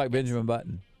 it's like Benjamin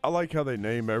Button. I like how they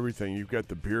name everything. You've got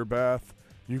the beer bath,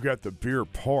 you've got the beer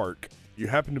park. You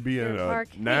happen to be in a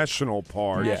national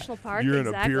park. National park. You're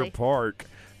exactly. in a beer park.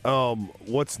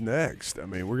 What's next?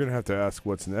 We're gonna have to ask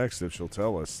what's next if she'll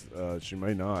tell us. She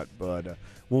may not, but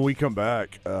when we come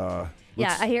back. I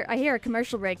hear a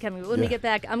commercial break coming. When we get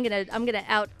back, I'm gonna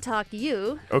out talk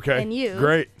you. Okay. And you.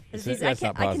 Great. I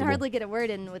can hardly get a word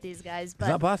in with these guys, but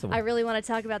it's not possible. I really want to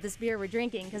talk about this beer we're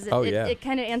drinking because it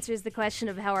kind of answers the question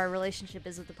of how our relationship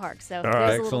is with the park. So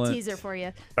there's a little teaser for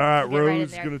you. All right,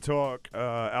 Rose is going to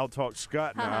out-talk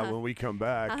Scott now when we come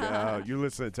back. You're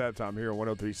listening to Tap Time here on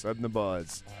 103.7 The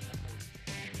Buzz.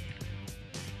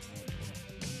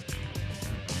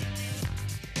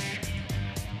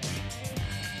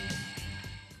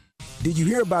 Did you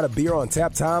hear about a beer on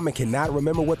Tap Time and cannot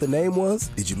remember what the name was?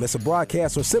 Did you miss a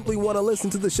broadcast or simply want to listen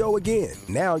to the show again?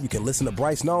 Now you can listen to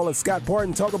Bryce Nall and Scott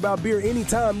Parton talk about beer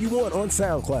anytime you want on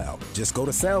SoundCloud. Just go to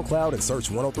SoundCloud and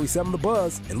search 103.7 The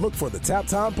Buzz and look for the Tap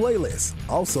Time playlist.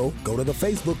 Also, go to the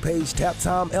Facebook page Tap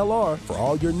Time LR for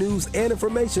all your news and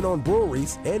information on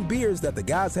breweries and beers that the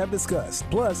guys have discussed.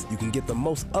 Plus, you can get the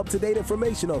most up-to-date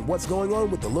information on what's going on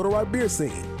with the Little Rock beer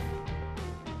scene.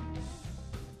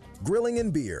 Grilling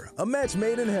and Beer, a match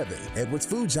made in heaven. Edwards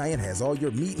Food Giant has all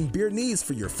your meat and beer needs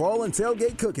for your fall and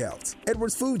tailgate cookouts.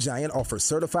 Edwards Food Giant offers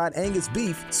certified Angus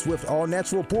beef, Swift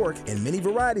all-natural pork, and many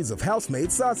varieties of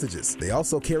house-made sausages. They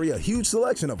also carry a huge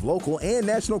selection of local and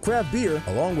national craft beer,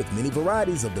 along with many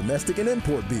varieties of domestic and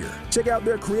import beer. Check out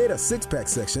their Create a Six-Pack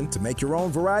section to make your own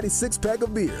variety six-pack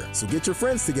of beer. So get your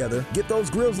friends together, get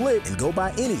those grills lit, and go by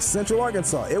any Central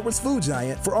Arkansas Edwards Food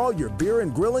Giant for all your beer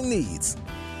and grilling needs.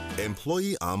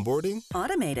 Employee onboarding?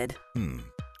 Automated.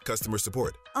 Customer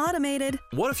support? Automated.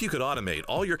 What if you could automate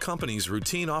all your company's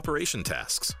routine operation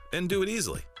tasks and do it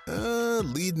easily?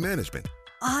 Lead management?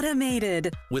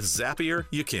 Automated. With Zapier,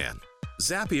 you can.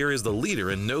 Zapier is the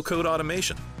leader in no-code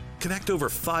automation. Connect over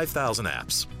 5,000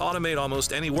 apps, automate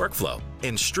almost any workflow,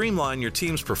 and streamline your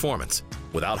team's performance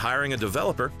without hiring a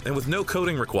developer and with no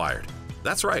coding required.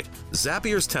 That's right.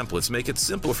 Zapier's templates make it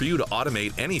simple for you to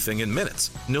automate anything in minutes,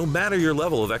 no matter your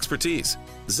level of expertise.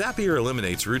 Zapier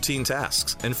eliminates routine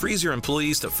tasks and frees your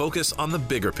employees to focus on the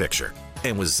bigger picture.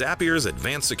 And with Zapier's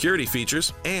advanced security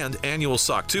features and annual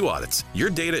SOC 2 audits,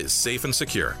 your data is safe and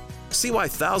secure. See why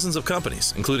thousands of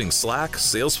companies, including Slack,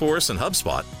 Salesforce, and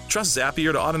HubSpot, trust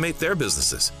Zapier to automate their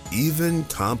businesses. Even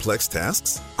complex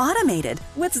tasks? Automated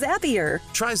with Zapier.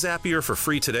 Try Zapier for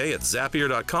free today at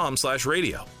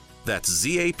zapier.com/radio. That's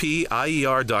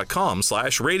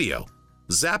zapier.com/radio.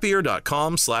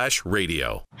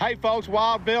 Zapier.com/radio. Hey folks,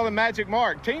 Wild Bill and Magic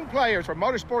Mark, team players for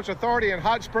Motorsports Authority in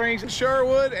Hot Springs,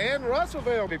 Sherwood, and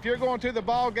Russellville. If you're going to the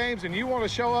ball games and you want to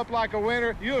show up like a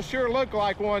winner, you'll sure look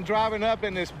like one driving up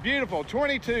in this beautiful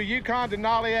 22 Yukon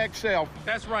Denali XL.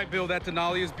 That's right, Bill, that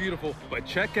Denali is beautiful. But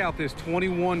check out this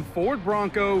 21 Ford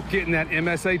Bronco getting that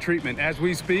MSA treatment. As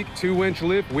we speak, 2-inch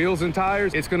lift, wheels and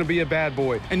tires, it's going to be a bad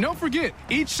boy. And don't forget,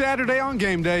 each Saturday on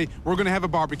game day, we're going to have a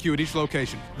barbecue at each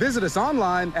location. Visit us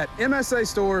online at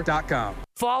msastore.com.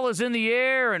 Fall is in the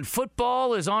air and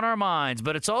football is on our minds,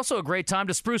 but it's also a great time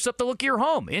to spruce up the look of your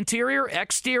home. Interior,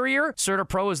 exterior,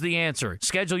 CertaPro is the answer.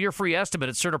 Schedule your free estimate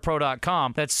at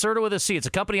CertaPro.com. That's Certa with a C. It's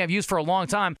a company I've used for a long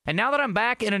time, and now that I'm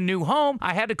back in a new home,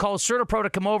 I had to call CertaPro to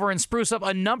come over and spruce up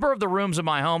a number of the rooms in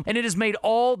my home, and it has made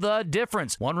all the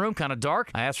difference. One room kind of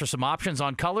dark. I asked for some options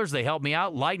on colors. They helped me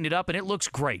out, lightened it up, and it looks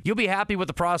great. You'll be happy with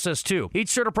the process, too. Each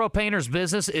CertaPro painter's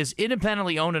business is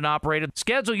independently owned and operated.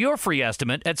 Schedule your free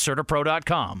estimate at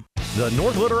CertaPro.com. The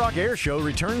North Little Rock Air Show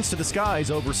returns to the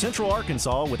skies over Central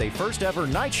Arkansas with a first-ever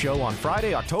night show on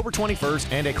Friday, October 21st,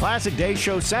 and a classic day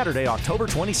show Saturday, October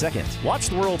 22nd. Watch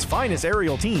the world's finest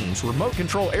aerial teams, remote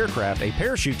control aircraft, a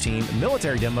parachute team,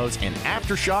 military demos, and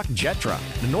aftershock jet truck.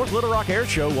 The North Little Rock Air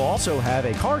Show will also have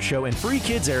a car show and free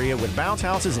kids area with bounce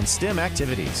houses and STEM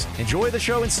activities. Enjoy the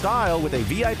show in style with a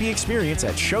VIP experience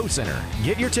at Show Center.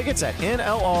 Get your tickets at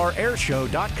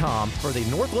nlrairshow.com for the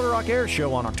North Little Rock Air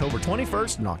Show on October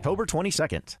 21st and October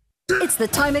 22nd. It's the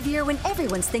time of year when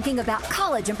everyone's thinking about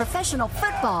college and professional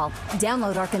football.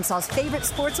 Download Arkansas's favorite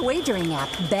sports wagering app,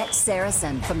 Bet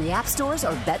Saracen, from the app stores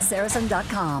or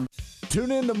betsaracen.com.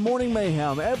 Tune in to Morning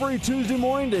Mayhem every Tuesday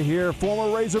morning to hear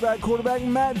former Razorback quarterback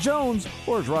Matt Jones,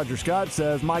 or as Roger Scott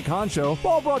says, Mike Honcho,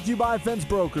 all brought to you by Fence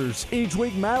Brokers. Each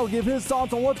week, Matt will give his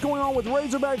thoughts on what's going on with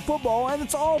Razorback football, and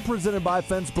it's all presented by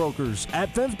Fence Brokers.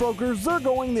 At Fence Brokers, they're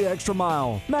going the extra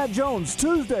mile. Matt Jones,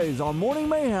 Tuesdays on Morning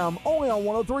Mayhem, only on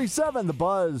 103.7 The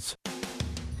Buzz.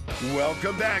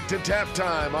 Welcome back to Tap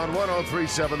Time on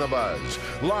 103.7 The Buzz.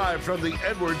 Live from the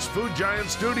Edwards Food Giant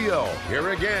studio.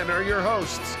 Here again are your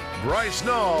hosts, Bryce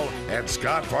Nall and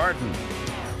Scott Parton.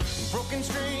 Broken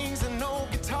strings and no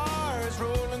guitars,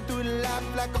 rolling through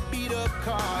life like a beat-up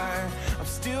car. I'm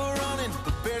still running,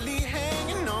 but barely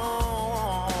hanging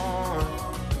on.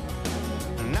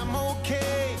 And I'm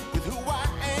okay with who I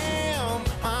am.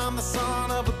 I'm the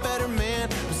son of a better man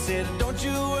who said, don't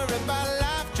you worry about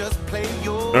life, just play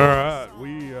yours. All right,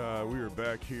 we are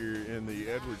back here in the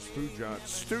Edwards Food Giant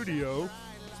studio.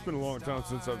 It's been a long time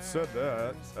since I've said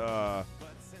that.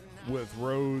 With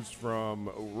Rose from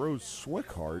Rose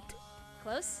Swickhart.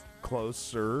 Close?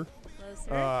 Closer.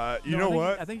 Closer. You know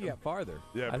what? I think you got farther.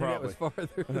 Yeah, I probably. think that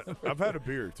was farther. I've had a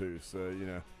beer or two, so, you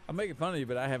know. I'm making fun of you,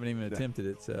 but I haven't even attempted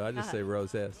it, so I just say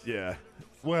Rose S. Yeah.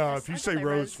 Well, Yes, if you I say got my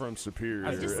Rose Rose. from Superior,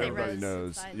 I just say everybody Rose.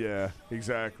 knows. Fine. Yeah,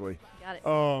 exactly. Got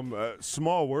it.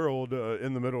 Small world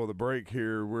in the middle of the break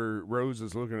here where Rose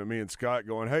is looking at me and Scott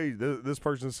going, hey, this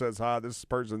person says hi, this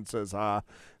person says hi.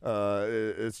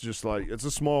 It's just like, it's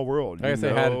a small world. I gotta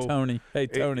say hi to Tony. Hey,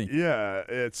 Tony.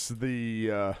 It's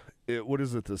the, what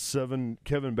is it, the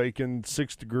Kevin Bacon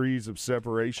 6 degrees of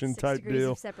separation 6 type degrees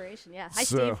deal. of separation, yeah. Hi,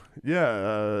 So, Steve.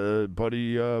 yeah,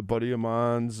 buddy of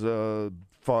mine's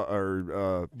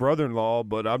brother-in-law,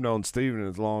 but I've known Steven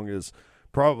as long as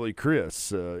probably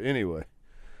Chris. Anyway,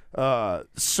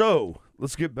 so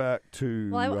let's get back to.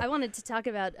 Well, I wanted to talk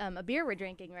about a beer we're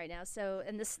drinking right now. So,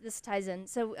 and this ties in.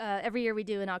 So every year we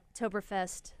do an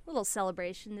Oktoberfest little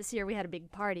celebration. This year we had a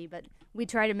big party, but we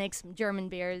try to make some German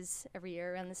beers every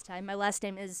year around this time. My last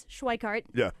name is Schweikart.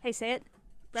 Yeah. Hey, say it.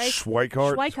 Right?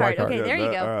 Schweikart. Schweikart. Okay, Yeah, there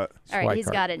you go. all right. He's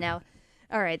got it now.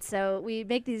 All right, so we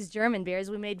make these German beers.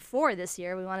 We made 4 this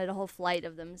year. We wanted a whole flight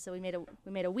of them. So we made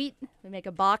a wheat. We make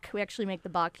a Bock. We actually make the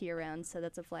Bock year round, so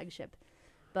that's a flagship.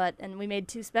 And we made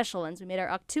 2 special ones. We made our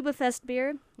Oktoberfest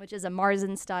beer, which is a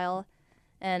Marzen style,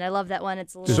 and I love that one.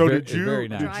 It's a little So drier did you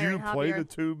and play hoppier. the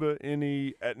tuba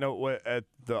at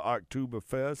the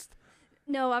Oktoberfest?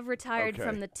 No, I've retired Okay.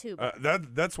 from the tuba.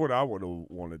 That's what I would have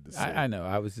wanted to say. I know.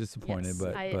 I was disappointed, Yes,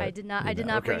 but I did not. I did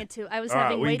know. not bring Okay. a tuba. I was All right,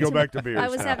 having we way can go too back much. to beers I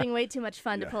was now. having way too much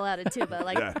fun to pull out a tuba.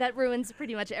 Like Yeah. that ruins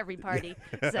pretty much every party.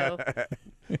 So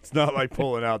It's not like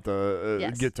pulling out the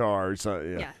Yes. guitar or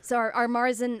something. yeah. So our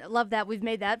Marzen, love that. We've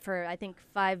made that for I think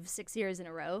 5-6 years in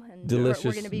a row, and Delicious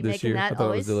we're going to be this making year. I that thought it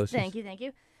always. was delicious. Thank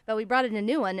you. But we brought in a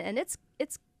new one, and it's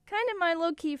kind of my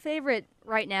low key favorite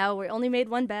right now. We only made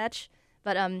 1 batch,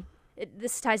 but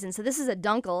this ties in. So this is a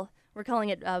Dunkel. We're calling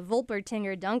it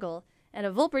Wolpertinger Dunkel, and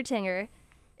a Wolpertinger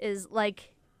is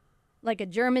like a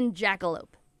German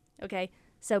jackalope. Okay,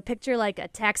 so picture like a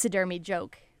taxidermy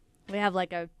joke. We have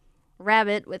like a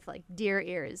rabbit with like deer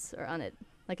ears or on it,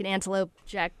 like an antelope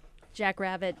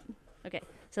jackrabbit. Okay,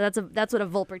 so that's what a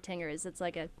Wolpertinger is. It's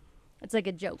like a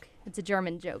joke. It's a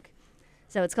German joke.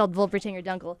 So it's called Wolpertinger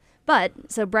Dunkel. But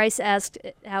so Bryce asked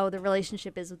how the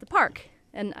relationship is with the park.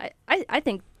 And I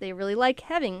think they really like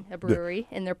having a brewery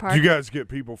in their park. Do you guys get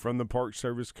people from the Park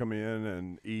Service come in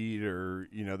and eat, or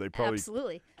they probably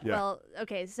Absolutely. Yeah. Well,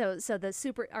 okay, so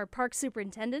our park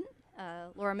superintendent,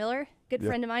 Laura Miller, good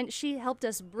friend of mine, she helped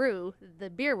us brew the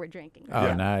beer we're drinking. Oh,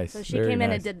 yeah. Nice. So she Very came in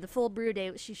nice. and did the full brew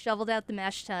day. She shoveled out the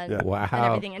mash tun Yeah. Wow. and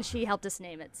everything, and she helped us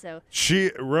name it. So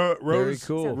Rose.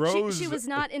 cool. so Rose. she was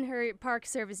not in her park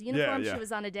service uniform. yeah. She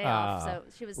was on a day off, so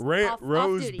she was off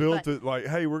Rose duty, built but it like,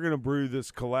 hey, we're gonna brew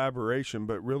this collaboration,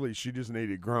 but really she just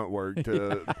needed grunt work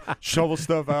to shovel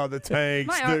stuff out of the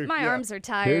tanks. My arms are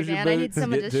tired, Here's your man. I need boots,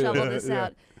 someone to get to it. shovel this Yeah.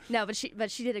 out. No, but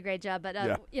she did a great job. But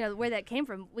where that came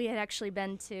from, we had actually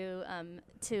been to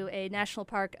a national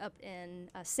park up in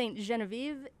Saint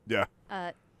Genevieve. Yeah.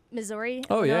 Missouri.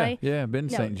 Oh Illinois. yeah, been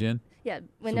to St. John. Yeah,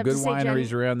 Some good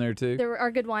wineries around there too. There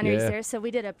are good wineries there. So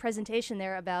we did a presentation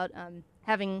there about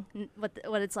having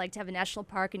what it's like to have a national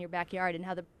park in your backyard and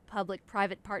how the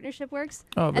public-private partnership works.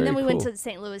 Oh, and then we went cool. to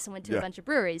St. Louis and went to a bunch of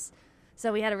breweries.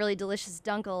 So we had a really delicious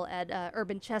dunkel at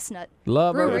Urban Chestnut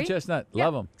Love Brewery. Urban Chestnut.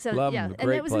 Love them. So Love yeah, them.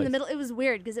 and it was in the middle. It was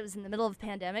weird because it was in the middle of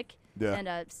pandemic, and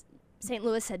St.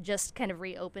 Louis had just kind of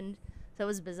reopened, so it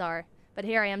was bizarre. But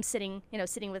here I am sitting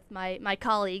with my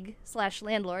colleague /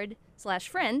 landlord /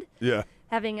 friend,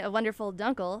 having a wonderful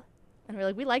dunkel, and we're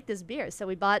like, we like this beer, so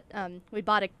we bought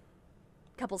a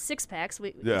couple 6-packs. We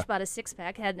each bought a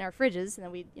 6-pack, had in our fridges, and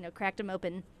then we cracked them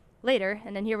open later,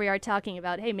 and then here we are talking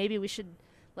about, hey, maybe we should.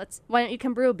 Why don't you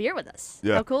come brew a beer with us?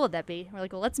 Yeah. How cool would that be? We're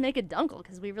like, well, let's make a dunkel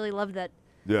because we really love that.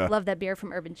 Yeah. Love that beer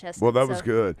from Urban Chestnut. Well, that was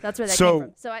good. That's where that came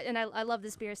from. So I love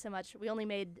this beer so much. We only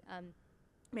made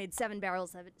 7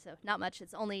 barrels of it, so not much.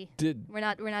 It's only we're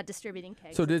not distributing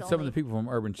kegs. So did some of the people from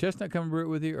Urban Chestnut come and brew it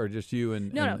with you, or just you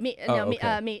and? Me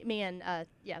and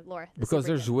Laura. Because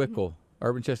there's Zwickel.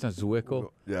 Urban Chestnut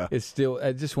Zwickel. Yeah. It's still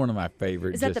just one of my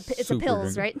favorites. Is that it's a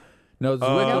Pils, right? No,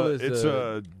 Zwickel is it's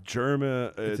a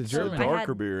German. It's a German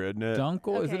darker beer, isn't it?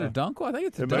 Dunkel? Okay. Is it a Dunkel? I think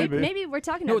it's a Maybe. Dunkel. Maybe we're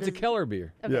talking No, about it's a Keller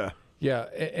beer. Okay. Yeah. Yeah,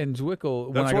 and Zwickel.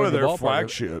 When That's I go one to of the their ballpark,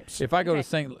 flagships. If I go to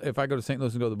St.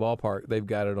 Louis and go to the ballpark, they've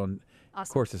got it on. Awesome. Of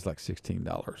course, it's like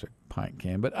 $16 a pint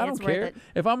can, but I it's don't worth care. it.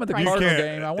 If I'm at the Price. Cardinal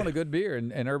game, I want a good beer,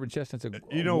 and Urban Chestnut's a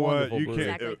You know what? wonderful You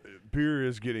brewery. can't. Beer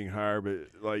is getting higher, but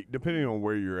like depending on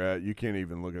where you're at, you can't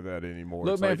even look at that anymore.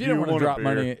 Look, It's man, like, if you don't want to drop a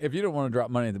money, beer- if you don't want to drop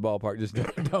money at the ballpark, just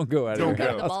don't go out of Don't your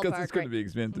go. house because Ballpark, it's going to right. be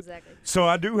expensive. Exactly. So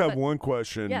I do have But- one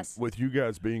question. Yes. With you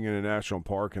guys being in a national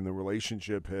park and the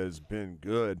relationship has been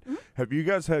good, Mm-hmm. have you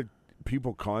guys had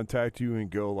people contact you and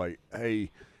go like,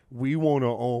 "Hey, we want to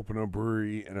open a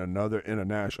brewery in a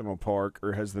national park,"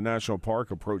 or has the national park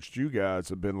approached you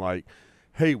guys and been like,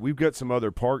 "Hey, we've got some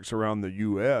other parks around the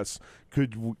U.S.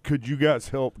 Could you guys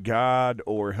help guide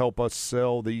or help us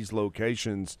sell these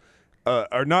locations?"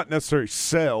 Or not necessarily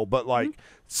sell, but like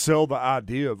sell the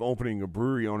idea of opening a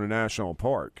brewery on a national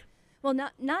park. Well,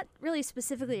 not really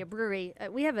specifically a brewery.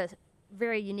 We have a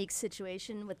very unique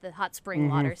situation with the hot spring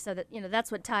water, so that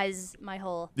that's what ties my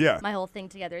whole thing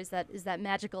together is that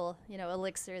magical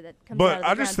elixir that comes out of But the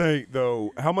I just ground. think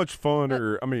though, how much fun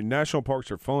national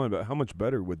parks are fun, but how much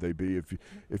better would they be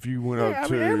if you went up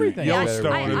to everything's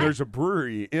Yellowstone better. and there's a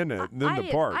brewery in it, and then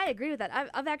the park. I agree with that.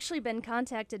 I've actually been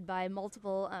contacted by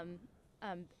multiple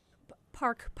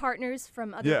park partners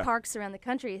from other parks around the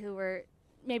country who were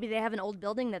maybe they have an old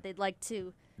building that they'd like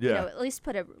to at least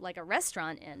put a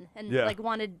restaurant in and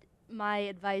wanted my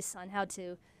advice on how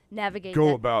to navigate Go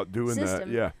that about doing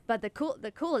system. that. But the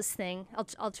coolest thing,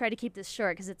 I'll try to keep this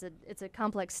short because it's a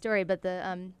complex story. But the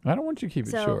I don't want you to keep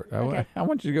it so, short. okay. I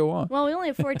want you to go on. Well, we only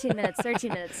have 14 minutes,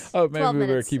 13 minutes. Oh, maybe 12 we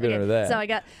better minutes. keep it under that. So I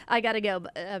got to go.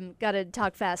 Got to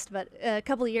talk fast. But a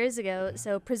couple of years ago,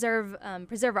 so Preserve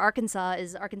Arkansas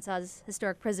is Arkansas's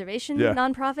historic preservation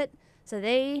nonprofit. So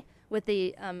they, with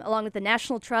the along with the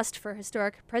National Trust for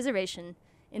Historic Preservation,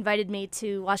 invited me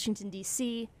to Washington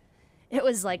D.C. It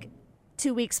was like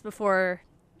 2 weeks before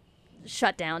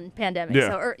shutdown pandemic.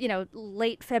 So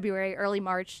late February, early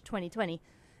March 2020.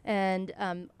 And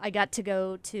I got to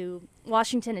go to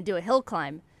Washington and do a hill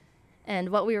climb. And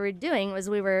what we were doing was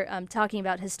we were talking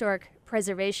about historic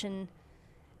preservation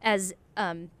as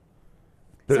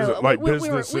we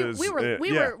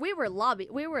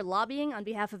were lobbying on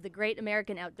behalf of the Great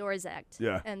American Outdoors Act.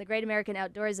 Yeah. And the Great American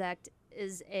Outdoors Act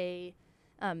is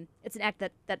it's an act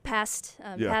that passed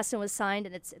and was signed,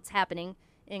 and it's happening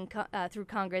through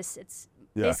Congress. It's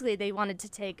basically they wanted to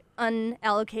take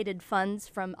unallocated funds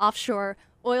from offshore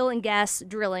oil and gas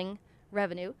drilling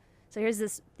revenue. So here's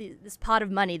this pot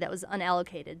of money that was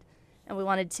unallocated, and we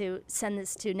wanted to send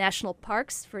this to national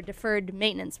parks for deferred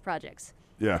maintenance projects.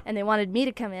 Yeah. And they wanted me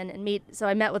to come in and meet. So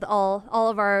I met with all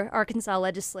of our Arkansas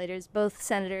legislators, both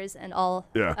senators and all,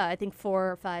 I think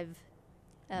 4 or 5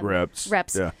 reps.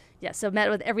 Yeah. So met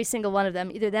with every single one of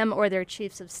them, either them or their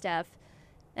chiefs of staff,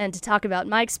 and to talk about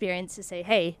my experience to say,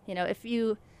 hey, if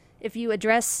you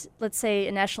address, let's say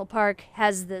a national park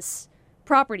has this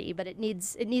property, but it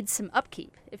needs some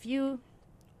upkeep. If you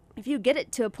get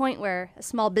it to a point where a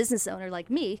small business owner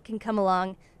like me can come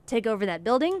along, take over that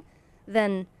building,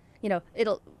 then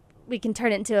we can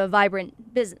turn it into a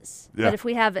vibrant business. Yeah. But if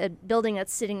we have a building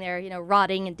that's sitting there,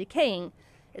 rotting and decaying,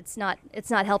 it's not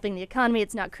helping the economy.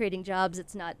 It's not creating jobs.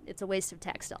 It's a waste of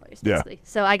tax dollars, basically. Yeah.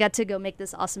 So I got to go make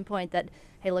this awesome point that,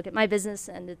 hey, look at my business,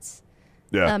 and it's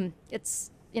a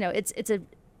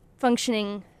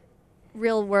functioning,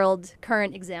 real world,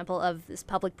 current example of this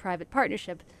public-private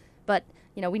partnership. but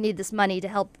we need this money to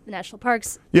help the national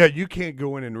parks. Yeah, you can't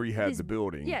go in and rehab the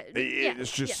building. Yeah,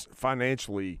 it's just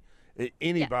financially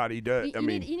anybody does. You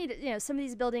need some of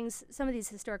these buildings, some of these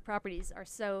historic properties are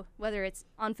so, whether it's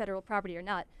on federal property or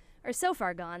not, are so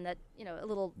far gone that a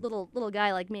little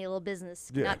guy like me, a little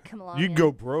business, cannot come along. You and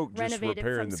go broke just renovate it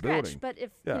repairing from the scratch. building.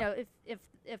 But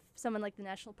if someone like the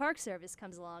National Park Service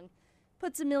comes along,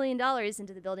 puts $1 million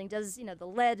into the building, does the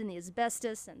lead and the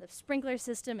asbestos and the sprinkler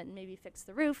system, and maybe fix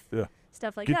the roof,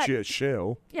 stuff like that. Get you a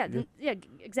shell. Yeah,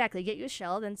 exactly. Get you a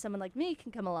shell. Then someone like me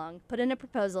can come along, put in a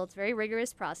proposal. It's a very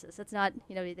rigorous process. It's not,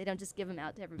 they don't just give them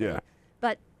out to everybody. Yeah.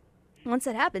 But once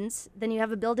that happens, then you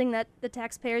have a building that the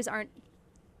taxpayers aren't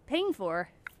paying for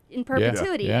in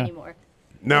perpetuity anymore.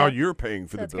 Now you're paying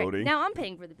for the it's great. building. Now I'm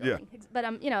paying for the building. Yeah. But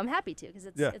I'm happy to, because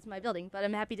it's my building. But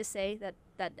I'm happy to say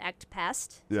that act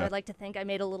passed. So I'd like to think I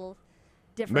made a little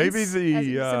difference. Maybe so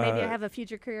maybe I have a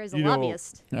future career as a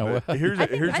lobbyist. Here's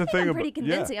the thing. I'm pretty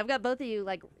convincing. I've got both of you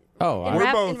we're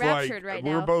both enraptured right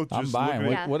now. We're both just I'm buying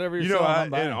looking at, whatever you're saying. I'm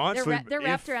buying. And honestly, they're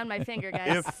wrapped around my finger,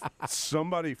 guys. If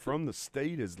somebody from the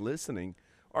state is listening,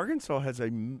 Arkansas has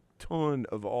a ton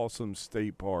of awesome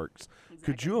state parks.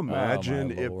 Exactly. Could you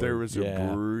imagine if there was a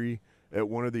brewery at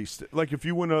one of these? Like if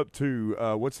you went up to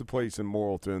what's the place in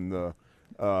Morrilton?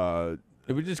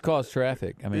 It would just cause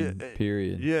traffic. I mean,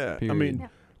 period. Yeah, period. I mean, Well,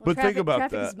 but think about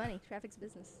traffic that. Is money. Traffic's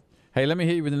business. Hey, let me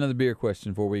hit you with another beer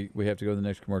question before we have to go to the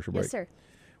next commercial break. Yes, sir.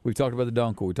 We've talked about the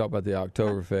Dunkel. We talked about the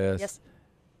Oktoberfest. Yes.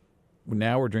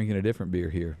 Now we're drinking a different beer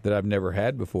here that I've never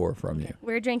had before from you.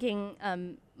 We're drinking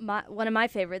one of my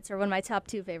favorites, or one of my top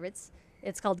 2 favorites.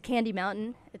 It's called Candy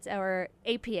Mountain. It's our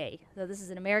APA. So this is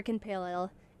an American pale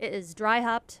ale. It is dry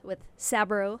hopped with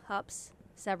Sabro hops.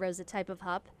 Sabro is a type of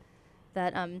hop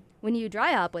that when you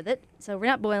dry hop with it, so we're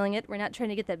not boiling it, we're not trying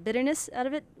to get that bitterness out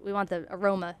of it. We want the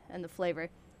aroma and the flavor.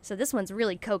 So this one's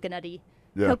really coconutty.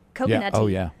 Yeah. Coconutty. Oh,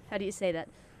 yeah. How do you say that?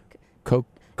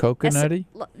 Coconutty?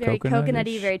 Very coconutty,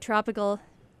 Coconutty-ish? very tropical.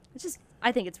 It's just,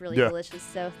 I think it's really delicious.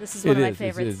 So this is one of my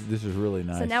favorites. This is really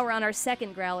nice. So now we're on our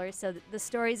second growler. So the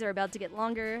stories are about to get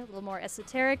longer, a little more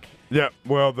esoteric. Yeah.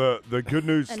 Well, the good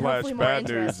news And / hopefully more bad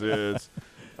news is,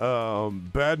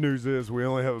 bad news is we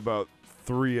only have about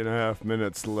 3.5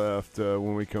 minutes left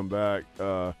when we come back.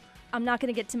 I'm not going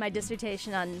to get to my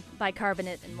dissertation on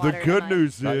bicarbonate and water. The good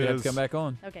news You have is, to come back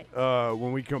on. Okay.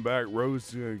 when we come back, Rose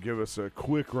is going to give us a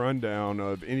quick rundown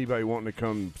of anybody wanting to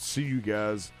come see you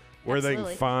guys, where they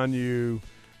can find you.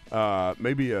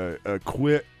 Maybe a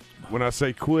quick, when I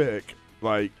say quick,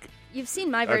 like You've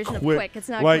seen my version of quick. It's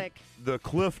not like quick. The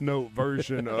Cliff Note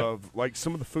version of like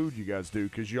some of the food you guys do,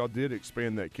 because y'all did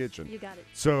expand that kitchen. You got it.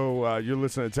 So you're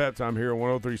listening to Tap Time here on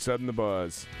 103.7 The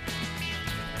Buzz.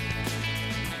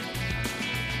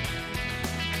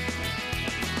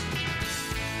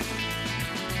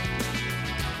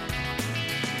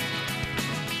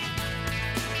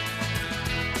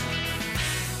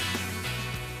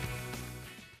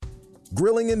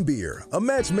 Grilling and beer, a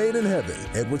match made in heaven.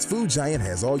 Edwards Food Giant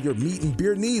has all your meat and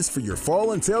beer needs for your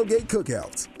fall and tailgate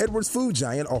cookouts. Edwards Food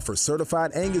Giant offers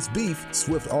certified Angus beef,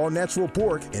 Swift all-natural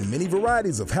pork, and many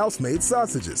varieties of house-made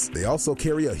sausages. They also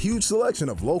carry a huge selection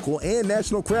of local and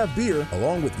national craft beer,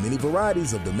 along with many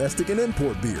varieties of domestic and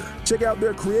import beer. Check out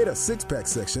their Create a Six-Pack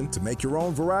section to make your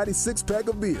own variety six-pack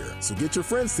of beer. So get your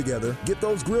friends together, get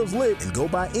those grills lit, and go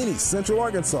by any Central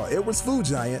Arkansas Edwards Food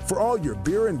Giant for all your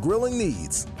beer and grilling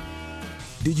needs.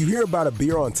 Did you hear about a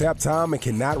beer on Tap Time and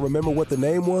cannot remember what the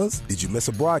name was? Did you miss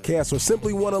a broadcast or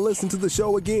simply want to listen to the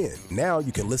show again? Now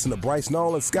you can listen to Bryce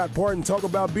Nall and Scott Parton talk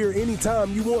about beer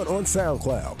anytime you want on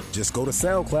SoundCloud. Just go to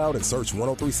SoundCloud and search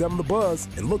 103.7 The Buzz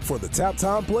and look for the Tap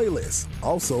Time playlist.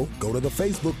 Also, go to the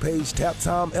Facebook page Tap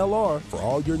Time LR for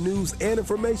all your news and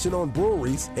information on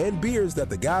breweries and beers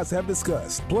that the guys have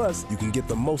discussed. Plus, you can get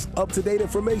the most up-to-date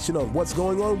information on what's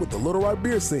going on with the Little Rock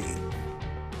beer scene.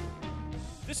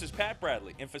 This is Pat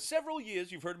Bradley, and for several years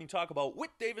you've heard me talk about Whit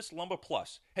Davis Lumber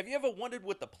Plus. Have you ever wondered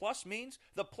what the plus means?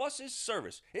 The plus is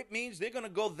service. It means they're going to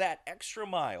go that extra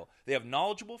mile. They have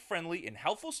knowledgeable, friendly, and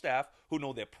helpful staff who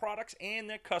know their products and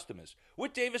their customers.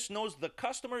 Whit Davis knows the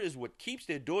customer is what keeps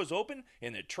their doors open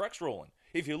and their trucks rolling.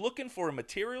 If you're looking for a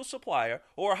material supplier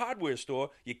or a hardware store,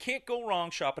 you can't go wrong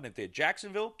shopping at their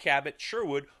Jacksonville, Cabot,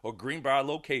 Sherwood, or Greenbrier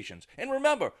locations. And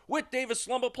remember, Whit Davis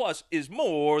Lumber Plus is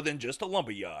more than just a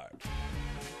lumber yard.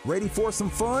 Ready for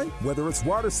some fun? Whether it's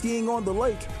water skiing on the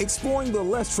lake, exploring the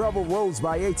less traveled roads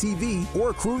by ATV,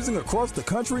 or cruising across the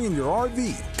country in your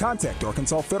RV, contact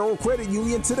Arkansas Federal Credit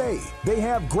Union today. They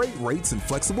have great rates and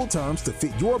flexible terms to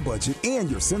fit your budget and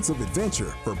your sense of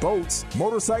adventure for boats,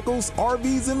 motorcycles,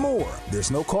 RVs, and more. There's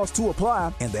no cost to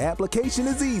apply, and the application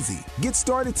is easy. Get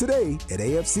started today at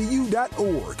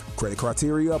afcu.org. Credit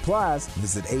criteria applies.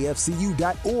 Visit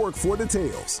afcu.org for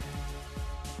details.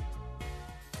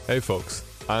 Hey folks,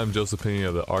 I'm Joseph Pena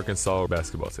of the Arkansas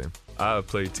basketball team. I have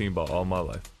played team ball all my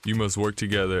life. You must work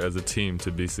together as a team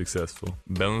to be successful.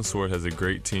 Bell & Sword has a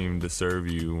great team to serve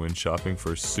you when shopping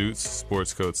for suits,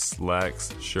 sports coats,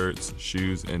 slacks, shirts,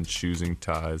 shoes, and choosing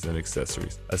ties and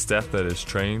accessories. A staff that is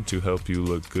trained to help you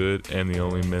look good, and the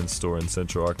only men's store in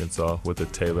Central Arkansas with a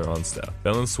tailor on staff.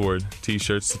 Bell & Sword,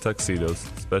 t-shirts to tuxedos,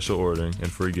 special ordering, and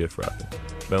free gift wrapping.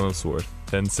 Bell & Sword,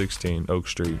 1016 Oak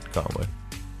Street, Conway.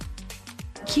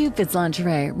 Cupid's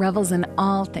Lingerie revels in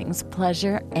all things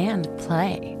pleasure and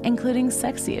play, including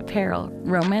sexy apparel,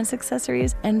 romance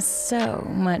accessories, and so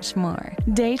much more.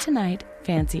 Day to night,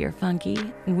 fancy or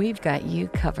funky, we've got you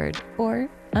covered or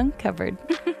uncovered.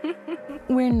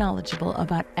 We're knowledgeable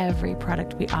about every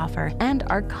product we offer and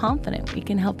are confident we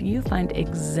can help you find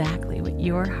exactly what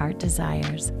your heart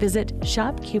desires. Visit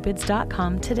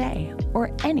shopcupids.com today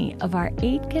or any of our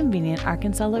 8 convenient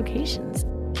Arkansas locations.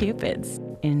 Cupids.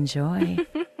 Enjoy.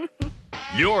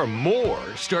 Your more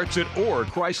starts at Orr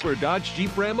Chrysler Dodge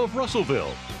Jeep Ram of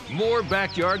Russellville. More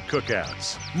backyard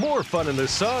cookouts, more fun in the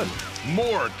sun,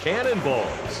 more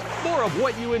cannonballs, more of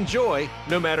what you enjoy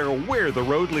no matter where the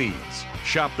road leads.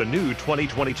 Shop the new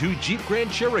 2022 Jeep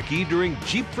Grand Cherokee during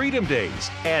Jeep Freedom Days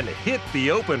and hit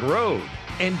the open road.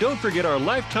 And don't forget our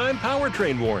lifetime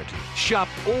powertrain warranty. Shop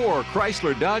Orr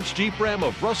Chrysler Dodge Jeep Ram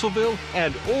of Russellville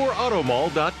and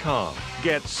OrAutomall.com.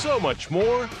 Get so much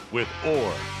more with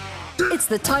Orr. It's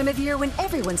the time of year when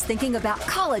everyone's thinking about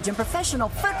college and professional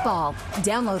football.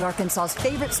 Download Arkansas's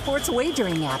favorite sports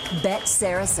wagering app, Bet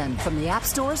Saracen, from the app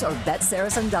stores or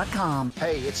betsaracen.com.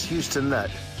 Hey, it's Houston Nutt.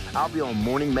 I'll be on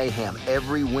Morning Mayhem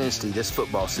every Wednesday this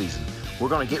football season. We're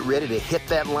going to get ready to hit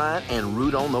that line and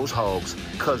root on those hogs,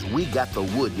 because we got the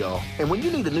wood, y'all. And when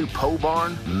you need a new pole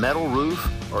barn, metal roof,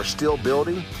 or steel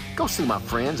building, go see my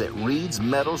friends at Reed's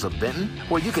Metals of Benton,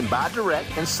 where you can buy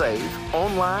direct and save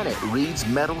online at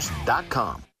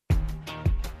reedsmetals.com.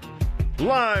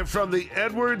 Live from the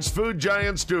Edwards Food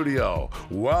Giant Studio,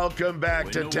 welcome back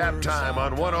to Tap Time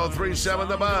on 103.7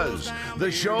 The Buzz,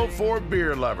 the show for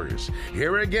beer lovers.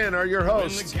 Here again are your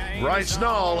hosts, Bryce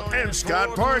Nall and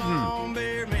Scott Parton.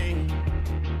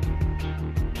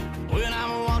 When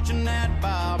I'm watching that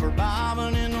bobber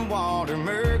bobbing in the water,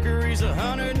 Mercury's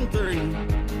 103.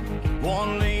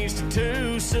 One leads to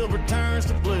 2, silver turns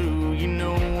to blue. You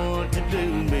know what to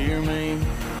do, beer man.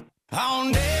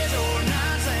 On days or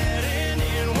nights at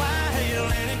Indian White Hill,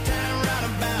 anytime right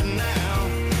about now.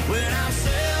 When I'm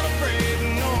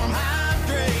celebrating or I'm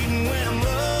hydrating, when I'm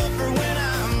up or when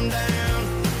I'm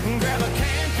down. Grab a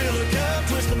can, fill a cup,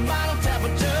 twist a bottle, tap a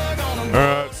jug on a...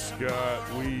 All right,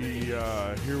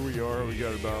 Scott, here we are. We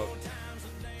got about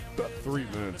 3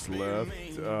 minutes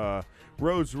left.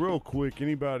 Rose, real quick,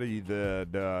 anybody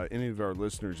that any of our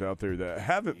listeners out there that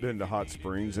haven't been to Hot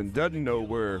Springs and doesn't know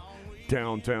where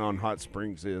downtown Hot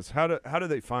Springs is, how do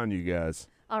they find you guys?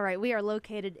 All right, we are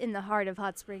located in the heart of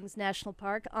Hot Springs National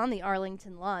Park on the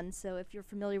Arlington lawn. So if you're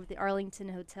familiar with the Arlington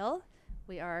Hotel,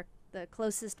 we are the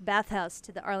closest bathhouse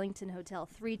to the Arlington Hotel,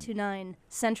 329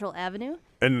 Central Avenue.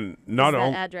 And not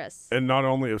only address. And not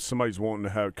only if somebody's wanting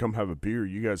to come have a beer,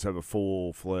 you guys have a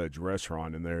full-fledged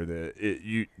restaurant in there. Do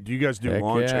you guys do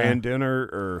lunch and dinner,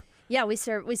 or? Yeah, we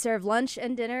serve lunch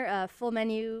and dinner, full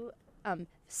menu,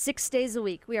 6 days a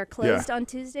week. We are closed on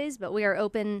Tuesdays, but we are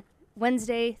open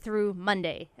Wednesday through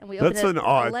Monday, and we open. That's an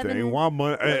odd thing. Why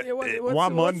Monday?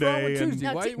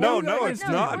 No, it's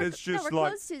not. It's just we're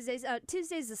closed Tuesdays.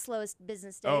 Tuesday's the slowest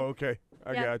business day. Oh, okay.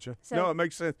 I gotcha. So, no, it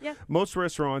makes sense. Yeah. Most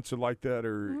restaurants are like that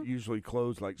are usually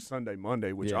closed like Sunday,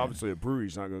 Monday, which obviously a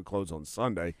brewery's not going to close on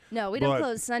Sunday. No, we don't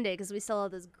close Sunday because we sell all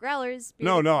those growlers.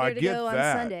 No, I get that. On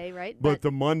Sunday, right? But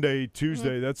the Monday,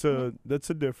 Tuesday, that's a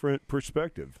different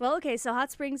perspective. Well, okay, so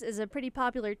Hot Springs is a pretty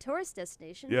popular tourist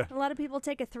destination. Yeah. A lot of people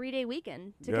take a 3-day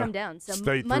weekend to come down. So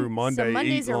stay through Monday,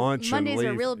 Mondays eat lunch, Mondays and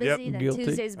are leave. real busy. Then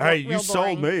Tuesdays hey, real you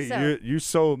sold boring, me. So. You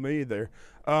sold me there.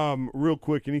 Real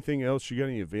quick, anything else? You got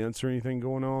any events or anything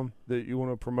going on that you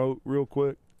want to promote real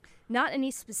quick? Not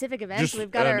any specific events. Just We've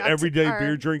got an everyday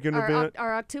beer drinking event.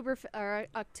 Our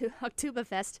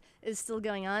Oktoberfest is still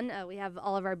going on. We have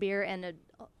all of our beer and a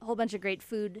whole bunch of great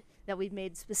food that we've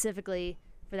made specifically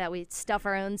for that. We stuff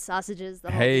our own sausages. The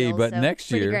whole Hey, deal, but so next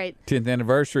pretty year, great. 10th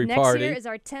anniversary party. Next year is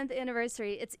our 10th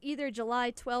anniversary. It's either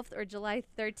July 12th or July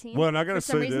 13th. Well, and I got to For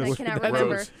some say reason, this. I cannot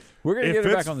remember. We're going to get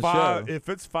her back on the show. If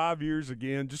it's 5 years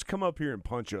again, just come up here and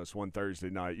punch us one Thursday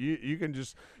night. You can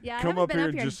just come I up haven't been here up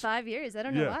and here in just 5 years. I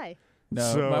don't know why.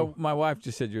 No, So- my wife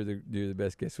just said you're the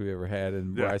best guest we ever had,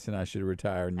 and Yeah. Bryce and I should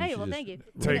retire. And Hey, you well, should thank you.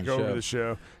 take over the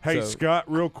show. Hey, So-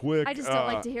 Scott, real quick. I just don't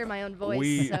like to hear my own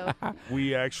voice. So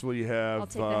We actually have. I'll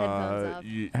take the headphones off.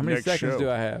 How many next seconds show. do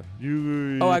I have?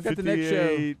 You. Oh, I got the next show.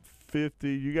 58, 50.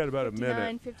 You got about a 59,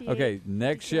 minute. 58. Okay,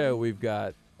 next show we've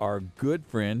got our good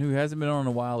friend who hasn't been on in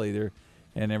a while either,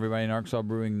 and everybody in Arkansas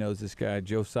Brewing knows this guy,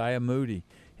 Josiah Moody.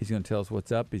 He's going to tell us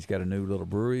what's up. He's got a new little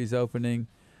brewery he's opening.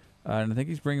 And I think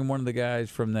he's bringing one of the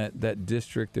guys from that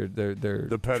district. They're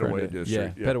The Petaway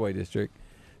district, yeah. Petaway district.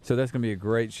 So that's going to be a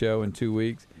great show in 2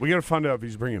 weeks. We got to find out if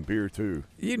he's bringing beer too.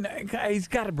 You know, he's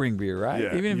got to bring beer, right? Yeah,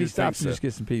 Even if you he stops think and so. just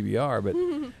gets some PBR.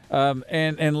 But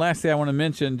and lastly, I want to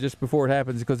mention just before it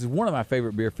happens, because it's one of my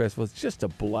favorite beer festivals. It's just a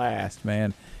blast,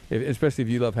 man. Especially if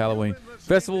you love Halloween.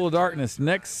 Festival of Darkness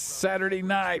next Saturday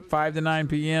night, 5 to 9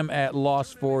 p.m. at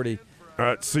Lost 40. All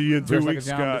right, see you in 2 Dressed like a weeks,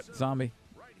 Scott. zombie.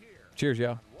 Cheers,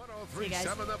 y'all.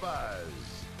 1037 The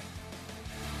Buzz.